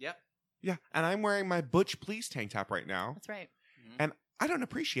alien. Yep. Yeah, and I'm wearing my Butch Please tank top right now. That's right. And I don't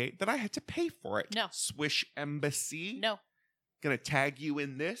appreciate that I had to pay for it. No. Swish Embassy. No. Gonna tag you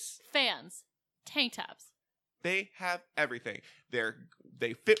in this. Fans. Tank tops. They have everything.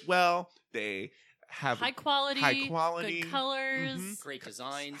 They fit well. They have High quality. high quality. Good colors. Mhm. Great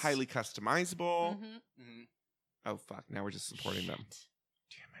designs. highly customizable. Mhm. Mhm. Oh fuck! Now we're just supporting them.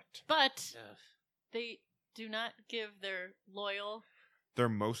 Shit. Damn it! But Ugh. they do not give their loyal Their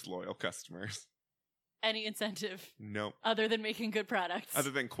most loyal customers. any incentive Nope. other than making good products.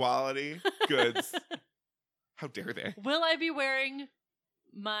 Other than quality goods. How dare they? Will I be wearing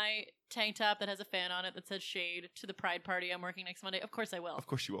my tank top that has a fan on it that says Shade to the Pride Party I'm working next Monday? Of course I will. Of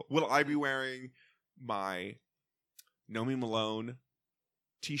course you will. Will I be wearing my Nomi Malone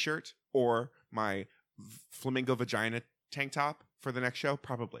t-shirt or my flamingo vagina tank top for the next show?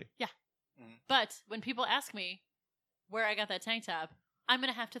 Probably. But when people ask me where I got that tank top, I'm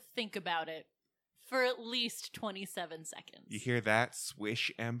going to have to think about it for at least 27 seconds. You hear that?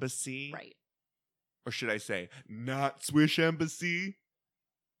 Swish Embassy? Right. Or should I say, not Swish Embassy?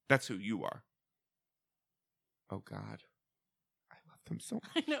 That's who you are. Oh, God. I love them so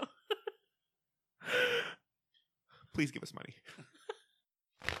much. I know. Please give us money.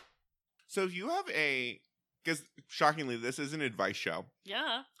 So you have because shockingly, this is an advice show.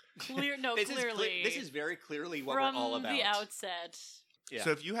 Yeah. Clearly. This is very clearly what from we're all about. the outset. Yeah.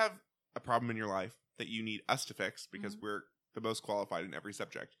 So if you have a problem in your life that you need us to fix, because we're the most qualified in every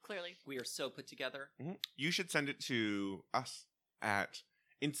subject, Clearly. We are so put together. you should send it to us at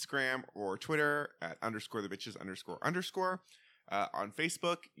Instagram or Twitter at _the_bitches__. On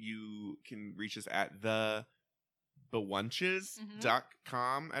Facebook, you can reach us at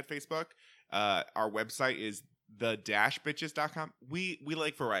thebewunches.com at Facebook. Our website is the-bitches.com. We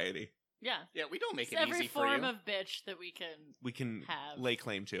like variety. Yeah. Yeah, we don't make It's it every easy for you. form of bitch that we can have. lay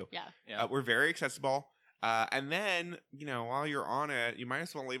claim to. Yeah. Yeah. We're very accessible. And then, while you're on it, you might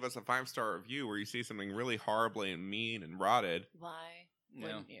as well leave us a 5-star review where you see something really horribly and mean and rotted. Why No.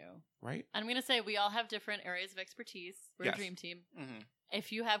 wouldn't you? Right? I'm going to say we all have different areas of expertise. We're Yes. a dream team. Mm-hmm.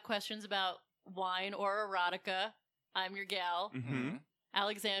 If you have questions about wine or erotica, I'm your gal. Mm-hmm.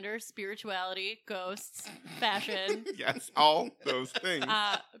 Alexander, spirituality, ghosts, fashion. Yes, all those things.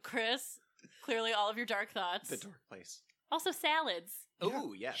 Chris, clearly all of your dark thoughts. The dark place. Also salads.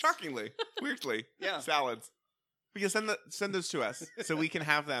 Oh, yes. Shockingly, weirdly, Yeah. salads. Because send those to us so we can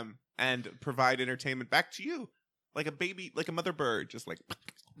have them and provide entertainment back to you, like a baby, like a mother bird, just like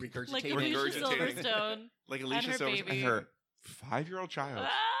Regurgitating. Like Regurgitating. Alicia Silverstone. like Alicia her Silverstone baby. and her 5-year-old child.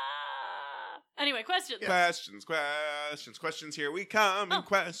 Anyway, questions. Questions. Here we come. Oh. And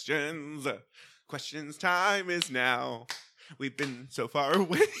questions time is now. We've been so far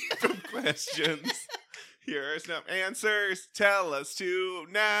away from questions. Here are some answers. Tell us to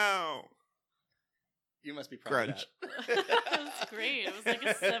now. You must be proud Grunge. of that. It was great. It was like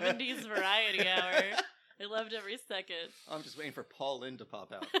a 70s variety hour. I loved every second. I'm just waiting for Paul Lynde to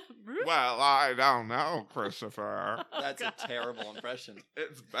pop out. Well, I don't know, Christopher. That's God. a terrible impression.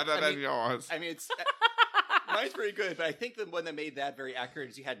 It's better than yours. I mean, it's mine's pretty good, but I think the one that made that very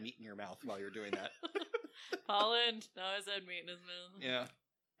accurate is you had meat in your mouth while you were doing that. Holland. No, I said meat in his mouth. Yeah.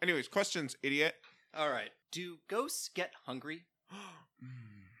 Anyways, questions, idiot. All right. Do ghosts get hungry?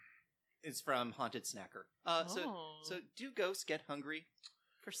 It's from Haunted Snacker. So do ghosts get hungry?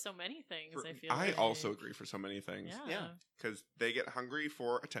 For so many things, I feel I like. also agree for so many things. Yeah. Because they get hungry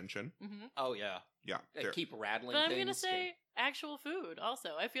for attention. Mm-hmm. Oh yeah. Yeah. They they're- keep rattling But I'm things. going to say actual food also.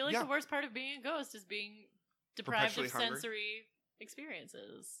 I feel like Yeah. the worst part of being a ghost is being deprived Perpetually of hungry. sensory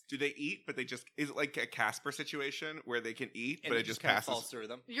experiences. Do they eat, but they just... Is it like a Casper situation where they can eat, and but it just kind of passes? falls through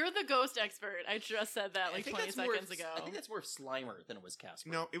them. You're the ghost expert. I just said that I like think 20 that's more seconds ago. I think that's more Slimer than it was Casper.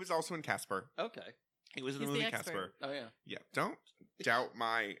 No, it was also in Casper. Okay. It was in He's the the movie expert. Casper. Oh yeah. Yeah, don't doubt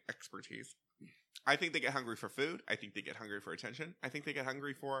my expertise. I think they get hungry for food. I think they get hungry for attention. I think they get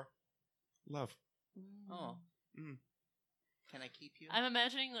hungry for love. Oh. Mm. Can I keep you? I'm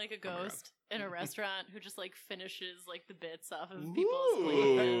imagining like a Oh my God. ghost in a restaurant who just like finishes like the bits off of people's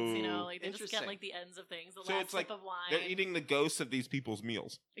Ooh. plates. You know, like they just get Interesting. like the ends of things, the So last it's like sip of wine. They're eating the ghosts of these people's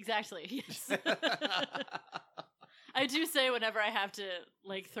meals. Exactly. Yes. I do say whenever I have to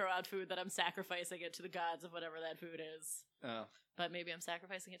like throw out food that I'm sacrificing it to the gods of whatever that food is. Oh. But maybe I'm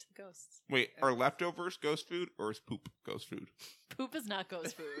sacrificing it to the ghosts. Wait, are leftovers ghost food or is poop ghost food? Poop is not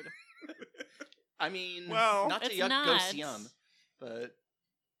ghost food. I mean, Well, not to it's yuck not. ghosts yum, but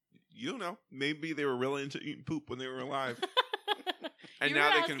You don't know. Maybe they were really into eating poop when they were alive. And You now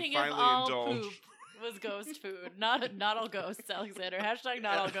were they can asking if finally all indulge. poop was ghost food. Not all ghosts, Alexander. Hashtag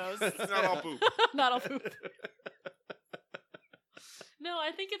not all ghosts. Not all poop. Not all poop. No,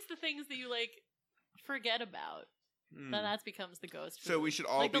 I think it's the things that you like forget about. Hmm. Then that becomes the ghost food. So we should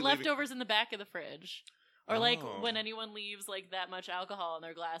all like be the leaving- leftovers in the back of the fridge. Or like Oh. when anyone leaves like that much alcohol in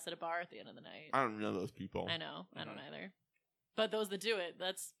their glass at a bar at the end of the night. I don't know those people. I know. I don't Mhm. either. But those that do it,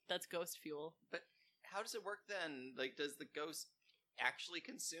 that's ghost fuel. but how does it work then? Like, does the ghost actually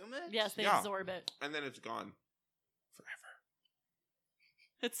consume it? Yes, they Yeah. absorb it. And then it's gone forever.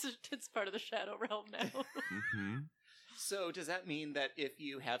 It's part of the shadow realm now. Mm-hmm. So does that mean that if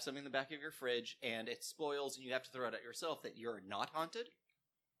you have something in the back of your fridge and it spoils and you have to throw it out yourself, that you're not haunted?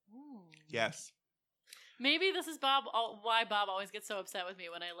 Ooh. Yes. Maybe this is why Bob always gets so upset with me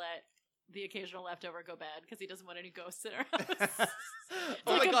when I let the occasional leftover go bad, because he doesn't want any ghosts in our house. It's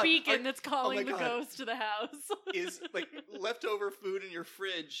Oh like my a God. beacon that's calling my the God. ghost to the house. Is like leftover food in your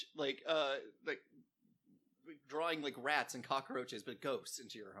fridge like drawing like rats and cockroaches, but ghosts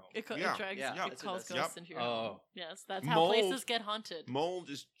into your home? It, Yeah. it drags, Yeah, it that's what calls it does. ghosts Yep. into your home. Oh. Yes, that's how Mold- places get haunted. Mold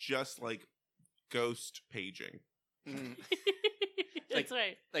is just like ghost paging. Mm. That's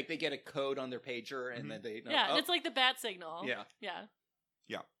right. Like they get a code on their pager and Mhm. then they know, Yeah, oh, it's like the bat signal. yeah. Yeah.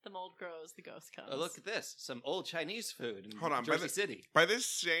 Yeah. The mold grows, the ghost comes. Oh, look at this, some old Chinese food in Hold on, by Jersey the- City. By this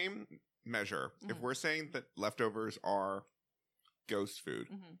same measure, if Mhm. we're saying that leftovers are ghost food,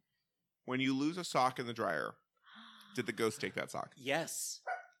 Mhm. when you lose a sock in the dryer, did the ghost take that sock? Yes.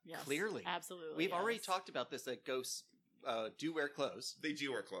 Yes, Clearly. absolutely. We've already yes. talked about this, that ghosts do wear clothes. They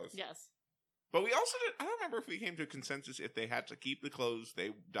do wear clothes. Yes. But we also did, I don't remember if we came to a consensus if they had to keep the clothes they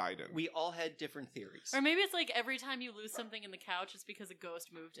died in. We all had different theories. Or maybe it's like every time you lose something in the couch, it's because a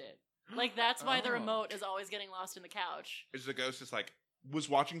ghost moved it. Like that's why the Oh. remote is always getting lost in the couch. Is the ghost just like, was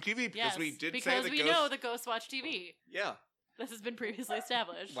watching TV? Because Yes, we did because say the we ghost... know the ghosts watch TV. Yeah. This has been previously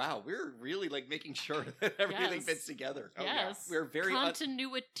established. Wow, we're really like making sure that everything Yes. fits together. Oh, yeah. Yes. We're very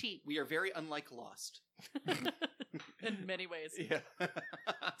continuity we are very unlike Lost. in many ways. Yeah.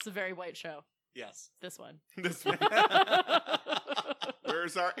 It's a very white show. Yes. This one. This one.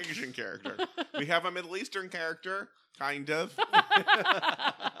 Where's our Asian character? We have a Middle Eastern character, kind of.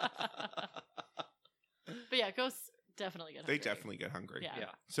 But yeah, ghosts definitely get They hungry. definitely get hungry. Yeah. Yeah.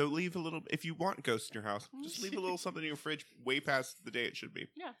 So leave a little, if you want ghosts in your house, just leave a little something in your fridge way past the day it should be.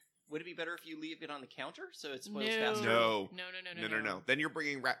 Would it be better if you leave it on the counter so it No. spoils faster? No. No. Then you're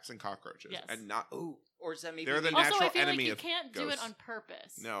bringing rats and cockroaches. Yes. And not, Oh, or is that maybe They're the Also, natural I feel like enemy you of can't do it ghosts. on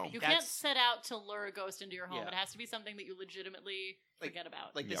purpose. No. You can't That's- set out to lure a ghost into your home. Yeah. It has to be something that you legitimately Like- forget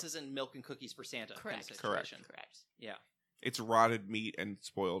about. like this Yep. isn't milk and cookies for Santa kind Correct. of Correct. situation. Correct. Yeah. it's rotted meat and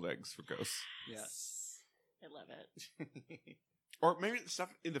spoiled eggs for ghosts. Yes. I love it. Or maybe the stuff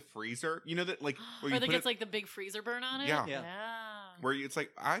in the freezer. You know that, like, where Or you that put gets it, like the big freezer burn on it. Yeah. Yeah. where it's like,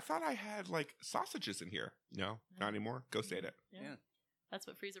 I thought I had, like, sausages in here. No, not anymore. Ghost ate it. Yeah. Yeah. That's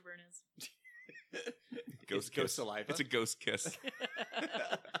what freezer burn is. It's Ghost ghost kiss. saliva. It's a ghost kiss.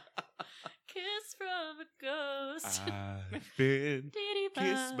 Kiss from a ghost. I've been Dee-dee-ba.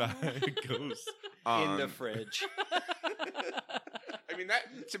 kissed by a ghost. in the fridge. I mean,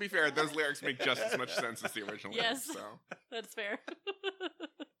 that. To be fair, those lyrics make just as much sense as the original. Yes. Lyrics, That's fair.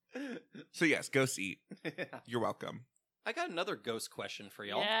 so yes, ghosts eat. You're welcome. I got another ghost question for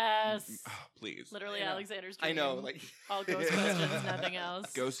y'all. Yes. Oh, please. Literally I know. Alexander's dream. I know, like all ghost questions, nothing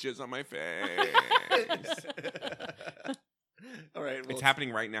else. Ghost jizz on my face. All right, well, It's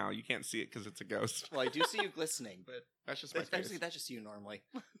happening right now. You can't see it because it's a ghost. Well, I do see you glistening, but That's just my face. actually that's just you normally.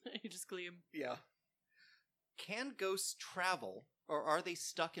 You just gleam. Yeah. Can ghosts travel, or are they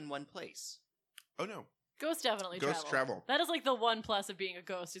stuck in one place? Oh no. Ghosts definitely Ghosts travel. That is like the one plus of being a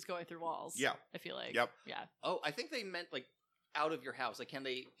ghost is going through walls. Yeah. I feel like. Yep. Yeah. Oh, I think they meant like out of your house. Like, can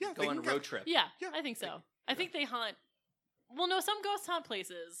they Yeah, go they on a can road go- trip? Yeah, Yeah. I think so. I think they haunt. Well, no, some ghosts haunt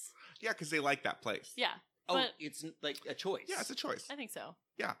places. Yeah, because they like that place. Yeah, Oh, but it's like a choice. Yeah, it's a choice. I think so.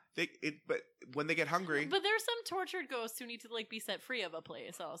 Yeah, but when they get hungry, But there's some tortured ghosts who need to like be set free of a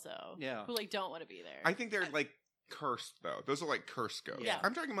place also. Yeah. Who like don't want to be there. I think they're like cursed though. Those are like cursed ghosts. Yeah.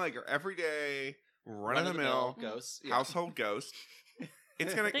 I'm talking about like your everyday run of the mill ghosts. Yeah. household ghost.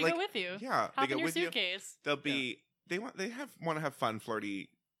 It's gonna they like go with you. yeah, Hop they in go your with you. suitcase. They'll be want to have fun flirty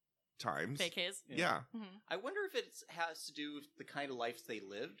times. Vacays. Yeah. Mhm. I wonder if it has to do with the kind of lives they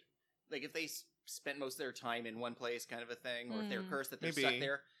lived. Like if they spent most of their time in one place, kind of a thing, or if they're Mm. cursed that they're Maybe. stuck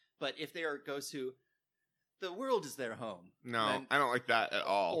there. But if they are ghosts who the world is their home, No, then- I don't like that at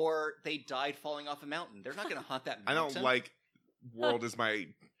all. or they died falling off a mountain, they're not going to haunt that I mountain. don't like world is my.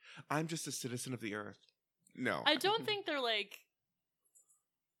 I'm just a citizen of the earth. No, I don't think they're like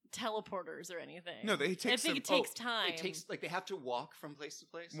teleporters or anything. No, they take I think it some- takes time. It takes like they have to walk from place to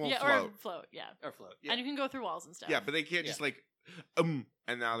place Well, yeah, float. or float. Yeah, or float. Yeah, and you can go through walls and stuff. Yeah, but they can't just like, and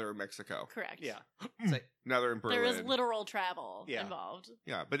now they're in Mexico. correct. yeah. It's like, Now they're in Berlin. There is literal travel Yeah. involved.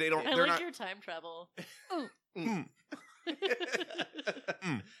 Yeah, but they don't. I They're like not. your time travel.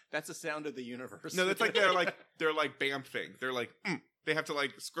 that's the sound of the universe. No, that's like they're like bamfing. They're like they have to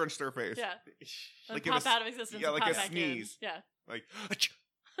like scrunch their face. Yeah, and Like in pop a- out of existence. yeah, and like pop a back sneeze. In. Yeah, Like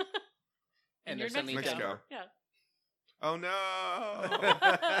and you're there's something in Mexico. Denver. yeah. oh no.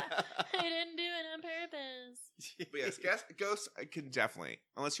 I didn't do it on purpose. But yes, ghosts can definitely,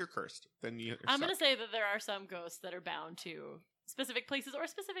 unless you're cursed, then you. I'm gonna say that there are some ghosts that are bound to specific places or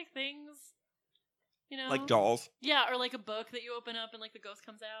specific things. You know, like dolls. Yeah, or like a book that you open up and like the ghost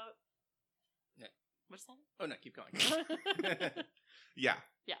comes out. Yeah. What's that? Oh no, keep going. Yeah,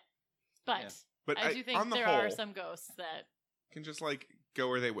 But Yeah. but I do think on the there whole, are some ghosts that can just like go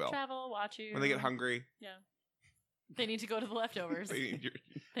where they will. travel, watch you. When they get hungry, They need to go to the leftovers. they-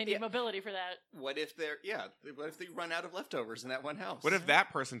 They need Yeah. mobility for that. What if what if they run out of leftovers in that one house? what if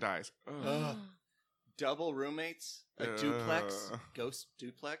that person dies? Ugh. Ugh. Double roommates, a duplex, Uh. ghost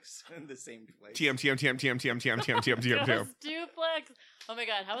duplex in the same place. TM. Ghost Duplex. Oh my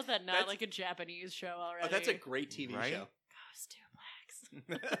god, how is that not That's- like a Japanese show already? Oh, that's a great TV Right? show. Ghost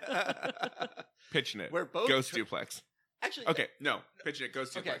Duplex. Pitching it. We're both Ghost duplex. Actually, Okay, no, pitching it.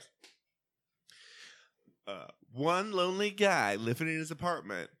 Ghost Okay. duplex. one lonely guy living in his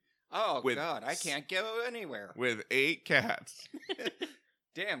apartment Oh, With God, I can't go anywhere. with 8 cats.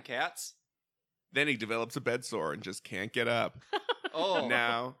 Damn, cats. Then he develops a bed sore and just can't get up.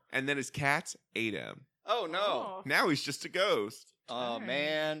 Oh. And then his cats ate him. Oh, no. Now he's just a ghost. Oh, Alright.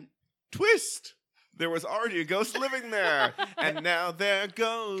 man. Twist! There was already a ghost living there, and now they're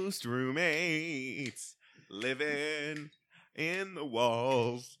ghost roommates living in the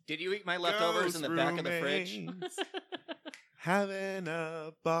walls. Did you eat my leftovers in the back of the fridge? roommates having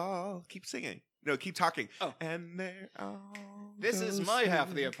a ball. Keep singing. No, keep talking. Oh. And they're all This is ghost my half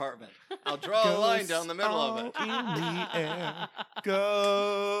of the roommates. apartment. I'll draw a line Ghosts down the middle of it. all in the air.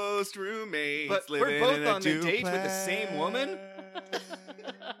 Ghost roommates. But we're living both in a on the date with the same woman? duplex.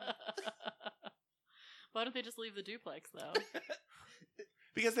 Why don't they just leave the duplex though?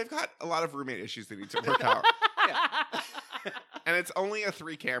 Because they've got a lot of roommate issues they need to work out. And it's only a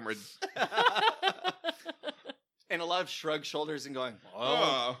 3-camera. And a lot of shrug shoulders and going,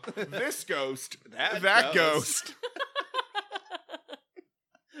 oh, Oh, this ghost. That That ghost. ghost.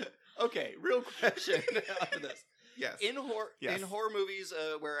 Okay, real question after this. Yes. In Yes. horror movies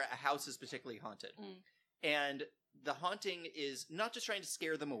where a house is particularly haunted, and the haunting is not just trying to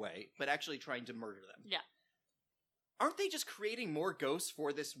scare them away, but actually trying to murder them. Yeah. Aren't they just creating more ghosts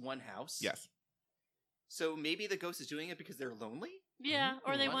for this one house? Yes. So maybe the ghost is doing it because they're lonely? Yeah,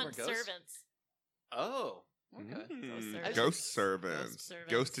 or they Want more want ghosts? servants. Oh. Okay. Mm. Ghost Ghost servants. servants. Ghost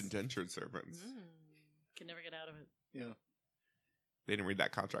servants. Ghost indentured servants. Can never get out of it. Yeah. They didn't read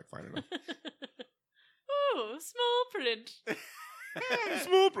that contract fine enough. Ooh, small print.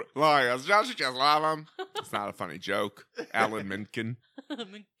 Small lawyers, just love them. It's not a funny joke. Alan Menken.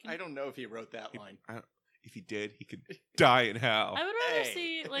 I don't know if he wrote that line. If he did, he could die in hell. I would rather Hey.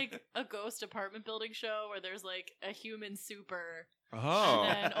 see like a ghost apartment building show where there's like a human super Oh,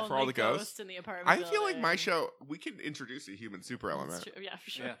 and then only for all the ghosts? in the apartment. I feel like my building. show, we can introduce a human super That's element. true. Yeah, for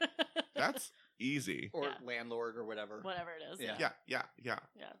sure. Yeah. That's easy. Or Yeah. landlord or whatever. Whatever it is. Yeah. Yeah. Yeah.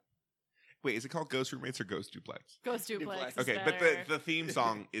 Wait, is it called Ghost Roommates or Ghost Duplex? Ghost duplex. Duplex. is Okay, but better. the theme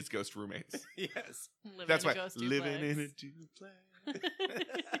song is Ghost Roommates. Yes. Living That's in a why ghost living in a duplex. duplex.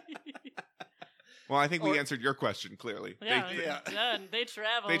 Well, I think we Or- answered your question clearly. Yeah, Yeah. done. They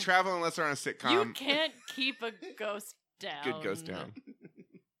travel. They travel unless they're on a You sitcom. can't keep a ghost down. Good ghost down.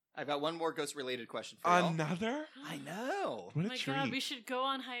 I've got one more ghost related question for y'all. Another? I know. What Oh a my treat. god, we should go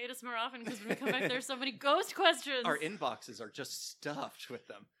on hiatus more often because when we come back, there's so many ghost questions. Our inboxes are just stuffed with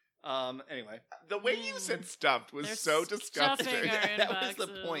them. Anyway, The way you said stuffed was They're so disgusting. stuffing our That was the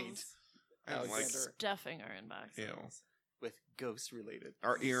inboxes. point. I don't like Alexander. Stuffing our inboxes. Ew. with ghost related.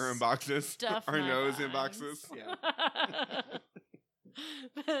 Our ear inboxes. Stuff Our my nose box. inboxes. Yeah.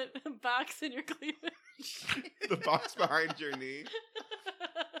 That box in your cleavage. The box behind your knee.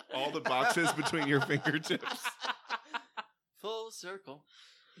 All the boxes between your fingertips. Full circle.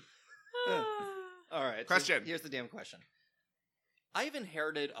 All right. Question. So here's the damn question. I've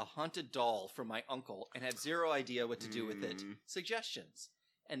inherited a haunted doll from my uncle and have zero idea what to do with it. Mm. Suggestions.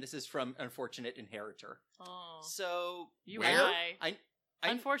 And this is from Unfortunate Inheritor. Oh, So you Where? and I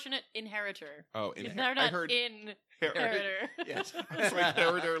Unfortunate inheritor. Oh, They're I not heard inheritor. Yes. It's like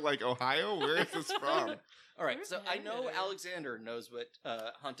Inheritor, like Ohio. Where is this from? All right. Where's So I know Inheritor? Alexander knows what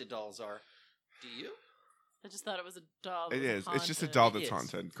haunted dolls are. Do you? I just thought it was a doll. that It was is. It's just a haunted. doll It that's is.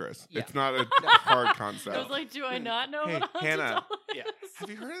 haunted, Chris. Yeah. It's not a hard concept. I was like, do I not know Hey, what a haunted Hannah. doll is? Yeah. Have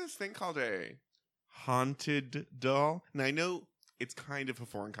you heard of this thing called a haunted doll? And I know it's kind of a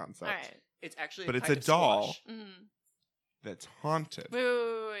foreign concept, All right. It's actually but it's kind a of doll squash. Mm. that's haunted.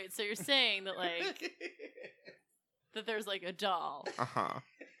 Wait. So you're saying that like that there's like a doll Uh huh.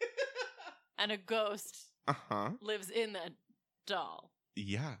 and a ghost Uh huh. lives in that doll.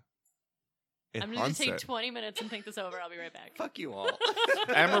 Yeah. It I'm just gonna haunts take it. 20 minutes and think this over. I'll be right back. Fuck you all.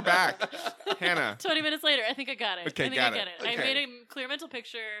 And we're back. Hannah. 20 minutes later, I think I got it. Okay, I think got I it. get it. I Okay. made a clear mental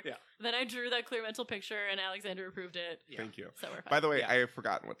picture. Yeah. Then I drew that clear mental picture, and Alexander approved it. Yeah. Thank you. So we're fine. By the way, Yeah. I have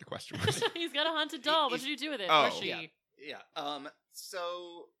forgotten what the question was. He's got a haunted doll. What did you do with it? Oh. Or she? Yeah. Yeah.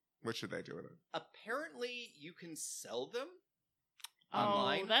 So What should they do with it? apparently you can sell them. Oh,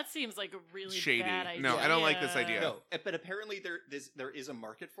 Online? that seems like a really Shady. bad idea. No, I don't like this idea. No, but apparently there is a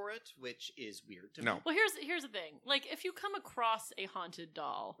market for it, which is weird to No. me. Well, here's the thing. Like, if you come across a haunted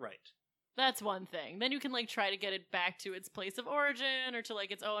doll, Right. that's one thing. Then you can like try to get it back to its place of origin or to like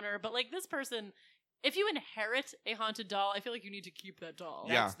its owner. But like this person, if you inherit a haunted doll, I feel like you need to keep that doll.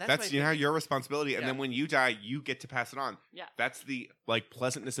 That's- Yeah, that's that's my you know, thing. your responsibility. And Yeah. then when you die, you get to pass it on. Yeah. That's the like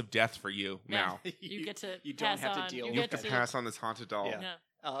pleasantness of death for you Yeah. now. You get to you don't pass have to on. deal You You get have to pass on this haunted doll. Yeah.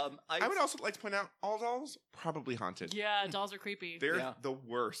 Yeah. I would also like to point out all dolls probably haunted. Yeah, dolls are creepy. They're Yeah. the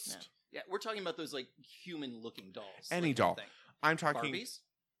worst. Yeah, we're talking about those like human-looking dolls. Any like, doll. thing. I'm talking. Barbies.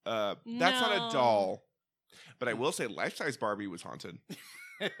 That's not No. a doll. But I will say, life-size Barbie was haunted.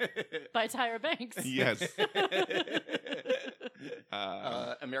 By Tyra Banks. Yes.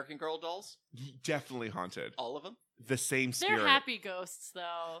 American Girl dolls. Definitely haunted. All of them. The same spirit. They're happy ghosts,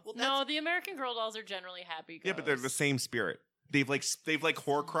 though. Well, no, that's- the American Girl dolls are generally happy ghosts. Yeah, but they're the same spirit. They've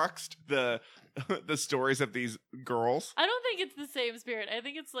Horcruxed the the stories of these girls. I don't think it's the same spirit. I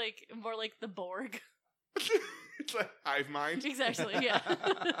think it's like more like the Borg. It's like hive mind. Exactly, yeah.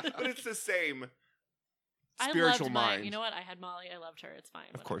 But it's the same I spiritual loved mind. You know what? I had Molly. I loved her. It's fine.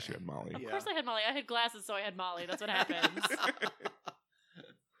 Of course you had Molly. Of Yeah. course I had Molly. I had glasses, so I had Molly. That's what happens.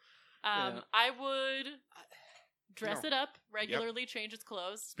 Yeah. I would dress No. it up regularly, change its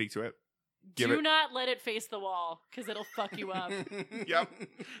clothes. Speak to it. Give Do it- not let it face the wall, because it'll fuck you up. Yep.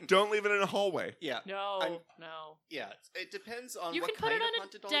 Don't leave it in a hallway. Yeah. No, I'm- no. Yeah. It depends on You what can put kind it of on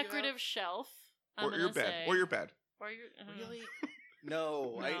haunted a doll you have. decorative shelf. Or your bed. Or your bed. Or your Really?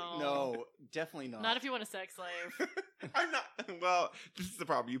 No, No. No, definitely not. Not if you want a sex slave. I'm not. Well, this is the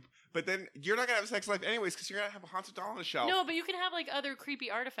problem. But then you're not gonna have a sex life anyways, because you're gonna have a haunted doll on the shelf. No, but you can have like other creepy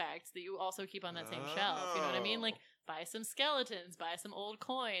artifacts that you also keep on that same shelf. You know what I mean? Like Oh. buy some skeletons, buy some old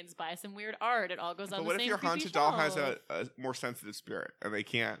coins, buy some weird art. It all goes on But the what same if your creepy haunted doll has shelf. a more sensitive spirit and they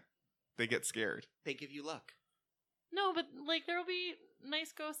can't? They get scared. They give you luck. No, but like there will be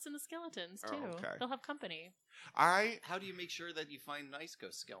nice ghosts in the skeletons too. Oh, okay. They'll have company. How do you make sure that you find nice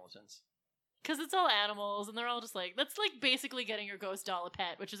ghost skeletons? Because it's all animals, and they're all just like, that's like basically getting your ghost doll a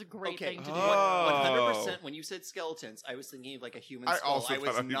pet, which is a great Okay. thing to do. Oh. 100%. When you said skeletons, I was thinking of like a human I skull. also I thought was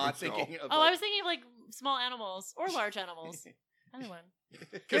of human not skull. thinking of. Oh, like, I was thinking of like small animals or large animals. Anyone.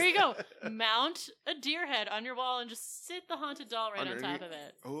 There you go. Mount a deer head on your wall and just sit the haunted doll right on top Underneath? of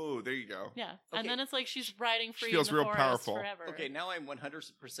it. Oh, there you go. Yeah, Okay. and then it's like she's riding free feels in the real forest powerful. forever. Okay, now I'm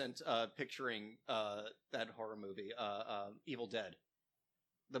 100% picturing that horror movie, Evil Dead.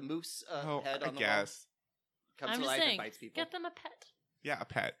 The moose head I on the guess. wall comes I'm to just life saying, and bites people. get them a pet. Yeah, a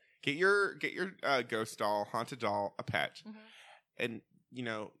pet. Get your ghost doll, haunted doll, a pet, Mhm. and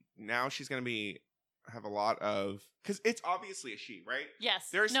now she's gonna have a lot of because it's obviously a she, right? Yes.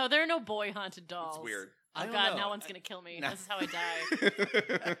 There's- No, there are no boy haunted dolls. It's weird. I Oh don't god, know. now one's gonna kill me. No. This is how I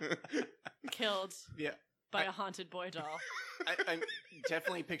die. Killed Yeah. by a haunted boy doll. I'm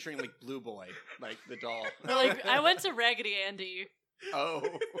definitely picturing like Blue Boy, like the doll. Or, like I went to Raggedy Andy. Oh,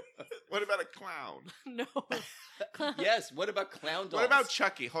 What about a clown? No. yes. What about clown dolls? What about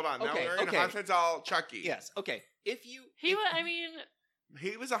Chucky? Hold on. Now Okay, we're in okay. haunted doll Chucky. Yes. Okay. If you, He was. I mean,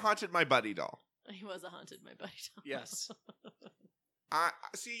 He was a haunted my buddy doll. he was a haunted my buddy doll. yes. I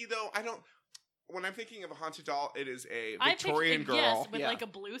see though. I don't. When I'm thinking of a haunted doll, it is a I picture- Victorian girl yes, with Yeah. like a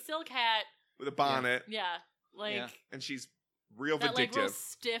blue silk hat. with a bonnet, Yeah, like Yeah. and she's real that, like real vindictive.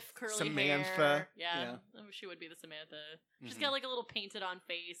 stiff curly Samantha. hair. Yeah. Oh, she would be the Samantha. She's Mhm. got like a little painted on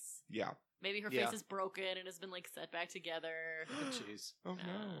face. Yeah. Maybe her Yeah. face is broken and has been like set back together. Oh, jeez. Oh no.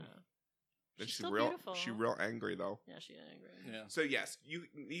 Uh, And she's she's still real. beautiful. She's real angry though. Yeah, she angry. Yeah. So yes, you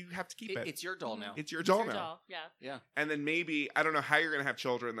have to keep it. It's your doll Mhm. now. It's your It's doll your now. doll. Yeah. Yeah. And then maybe I don't know how you're gonna have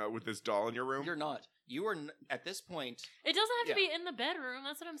children though with this doll in your room. You're not. You are at this point. It doesn't have to Yeah. be in the bedroom.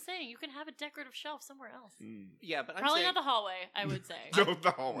 That's what I'm saying. You can have a decorative shelf somewhere else. Mm. Yeah, but I'm Probably saying, not the hallway, I would say. No,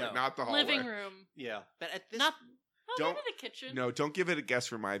 the hallway, No. not the hallway. Living room. Yeah, but at this. Not Don't- maybe the kitchen. No, don't give it a guest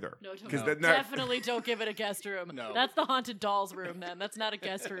room either. No, don't. 'Cause No. then that- Definitely don't give it a guest room. No. That's the haunted doll's room then. That's not a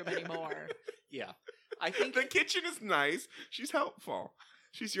guest room anymore. Yeah, I think the kitchen is nice. She's helpful.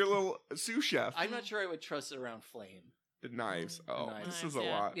 She's your little sous chef. I'm not sure I would trust it around Flame. The knives. Oh, Knives. this is Knives, a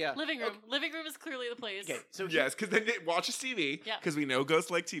yeah. lot. Yeah. Living room. Okay. Living room is clearly the place. Okay, so Yes, because then it watches TV. Yeah. Because we know ghosts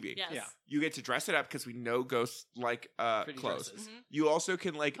like TV. Yes. Yeah. You get to dress it up because we know ghosts like Pretty clothes. dresses. Mhm. You also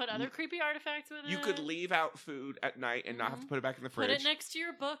can like Put other creepy artifacts with you it. could leave out food at night and not have to Mhm. put it back in the Put fridge. it next to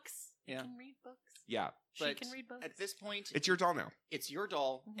your books. Yeah. You can read books. Yeah, She But can read books. at this point, it's your doll now. it's your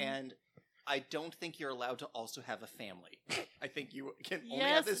doll, Mhm. and I don't think you're allowed to also have a family. I think you can only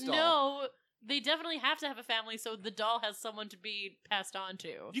yes, have this doll. no. They definitely have to have a family, so the doll has someone to be passed on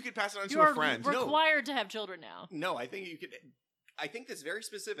to. You could pass it on You to are a friend. No. required to have children now. No, I think you could. I think that's very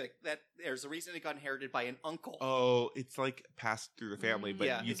specific. That there's a reason it got inherited by an uncle. Oh, it's like passed through the family, but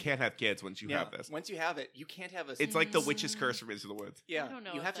Yeah. you can't have kids once you Yeah, have this. Once you have it, you can't have a. It's like the Mm. witch's curse from Into the Woods. yeah, I don't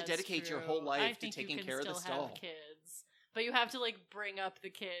know you if have to that's dedicate your true. whole I life to think taking you can care of still this have doll. kids, but you have to like bring up the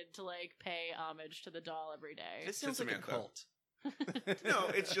kid to like pay homage to the doll every day. This sounds like a Samantha. cult. No,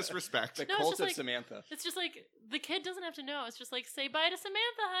 it's just respect. The No, it's cult just of like- Samantha. It's just like the kid doesn't have to know. It's just like say bye to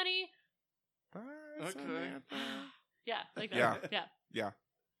Samantha, honey. Okay. Yeah, like that. Yeah. Yeah.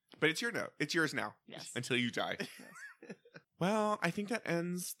 But it's your no. It's yours now Yes. until you die. Well, I think that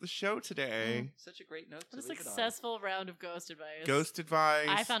ends the show today. Such a great note to What a leave it on. successful round of ghost advice. Ghost advice.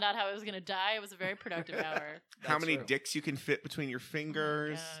 I found out how I was going to die. It was a very productive hour. how That's many true. dicks you can fit between your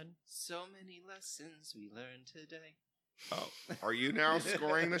fingers. Oh my God. So many lessons we learned today. Oh, are you now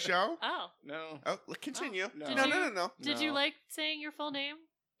scoring the show? Oh. No. Oh, continue. No. Did No, you- no, no, no. Did you No. like saying your full name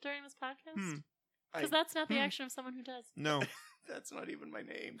during this podcast? Because I- that's not the action of someone who does. No. That's not even my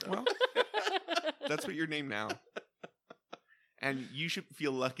name, though. Well, that's what your name now. And you should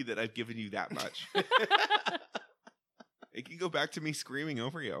feel lucky that I've given you that much. It can go back to me screaming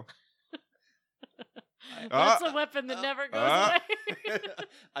over you. That's a weapon that never goes away.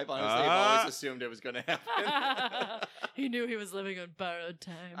 I've honestly always assumed it was going to happen. He knew he was living on borrowed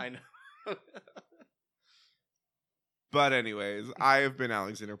time. I know. But anyways, I have been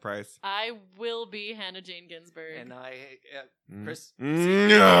Alexander Price. I will be Hannah Jane Ginsburg. And I, Chris. No.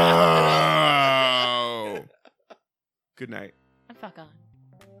 Good night. And fuck on.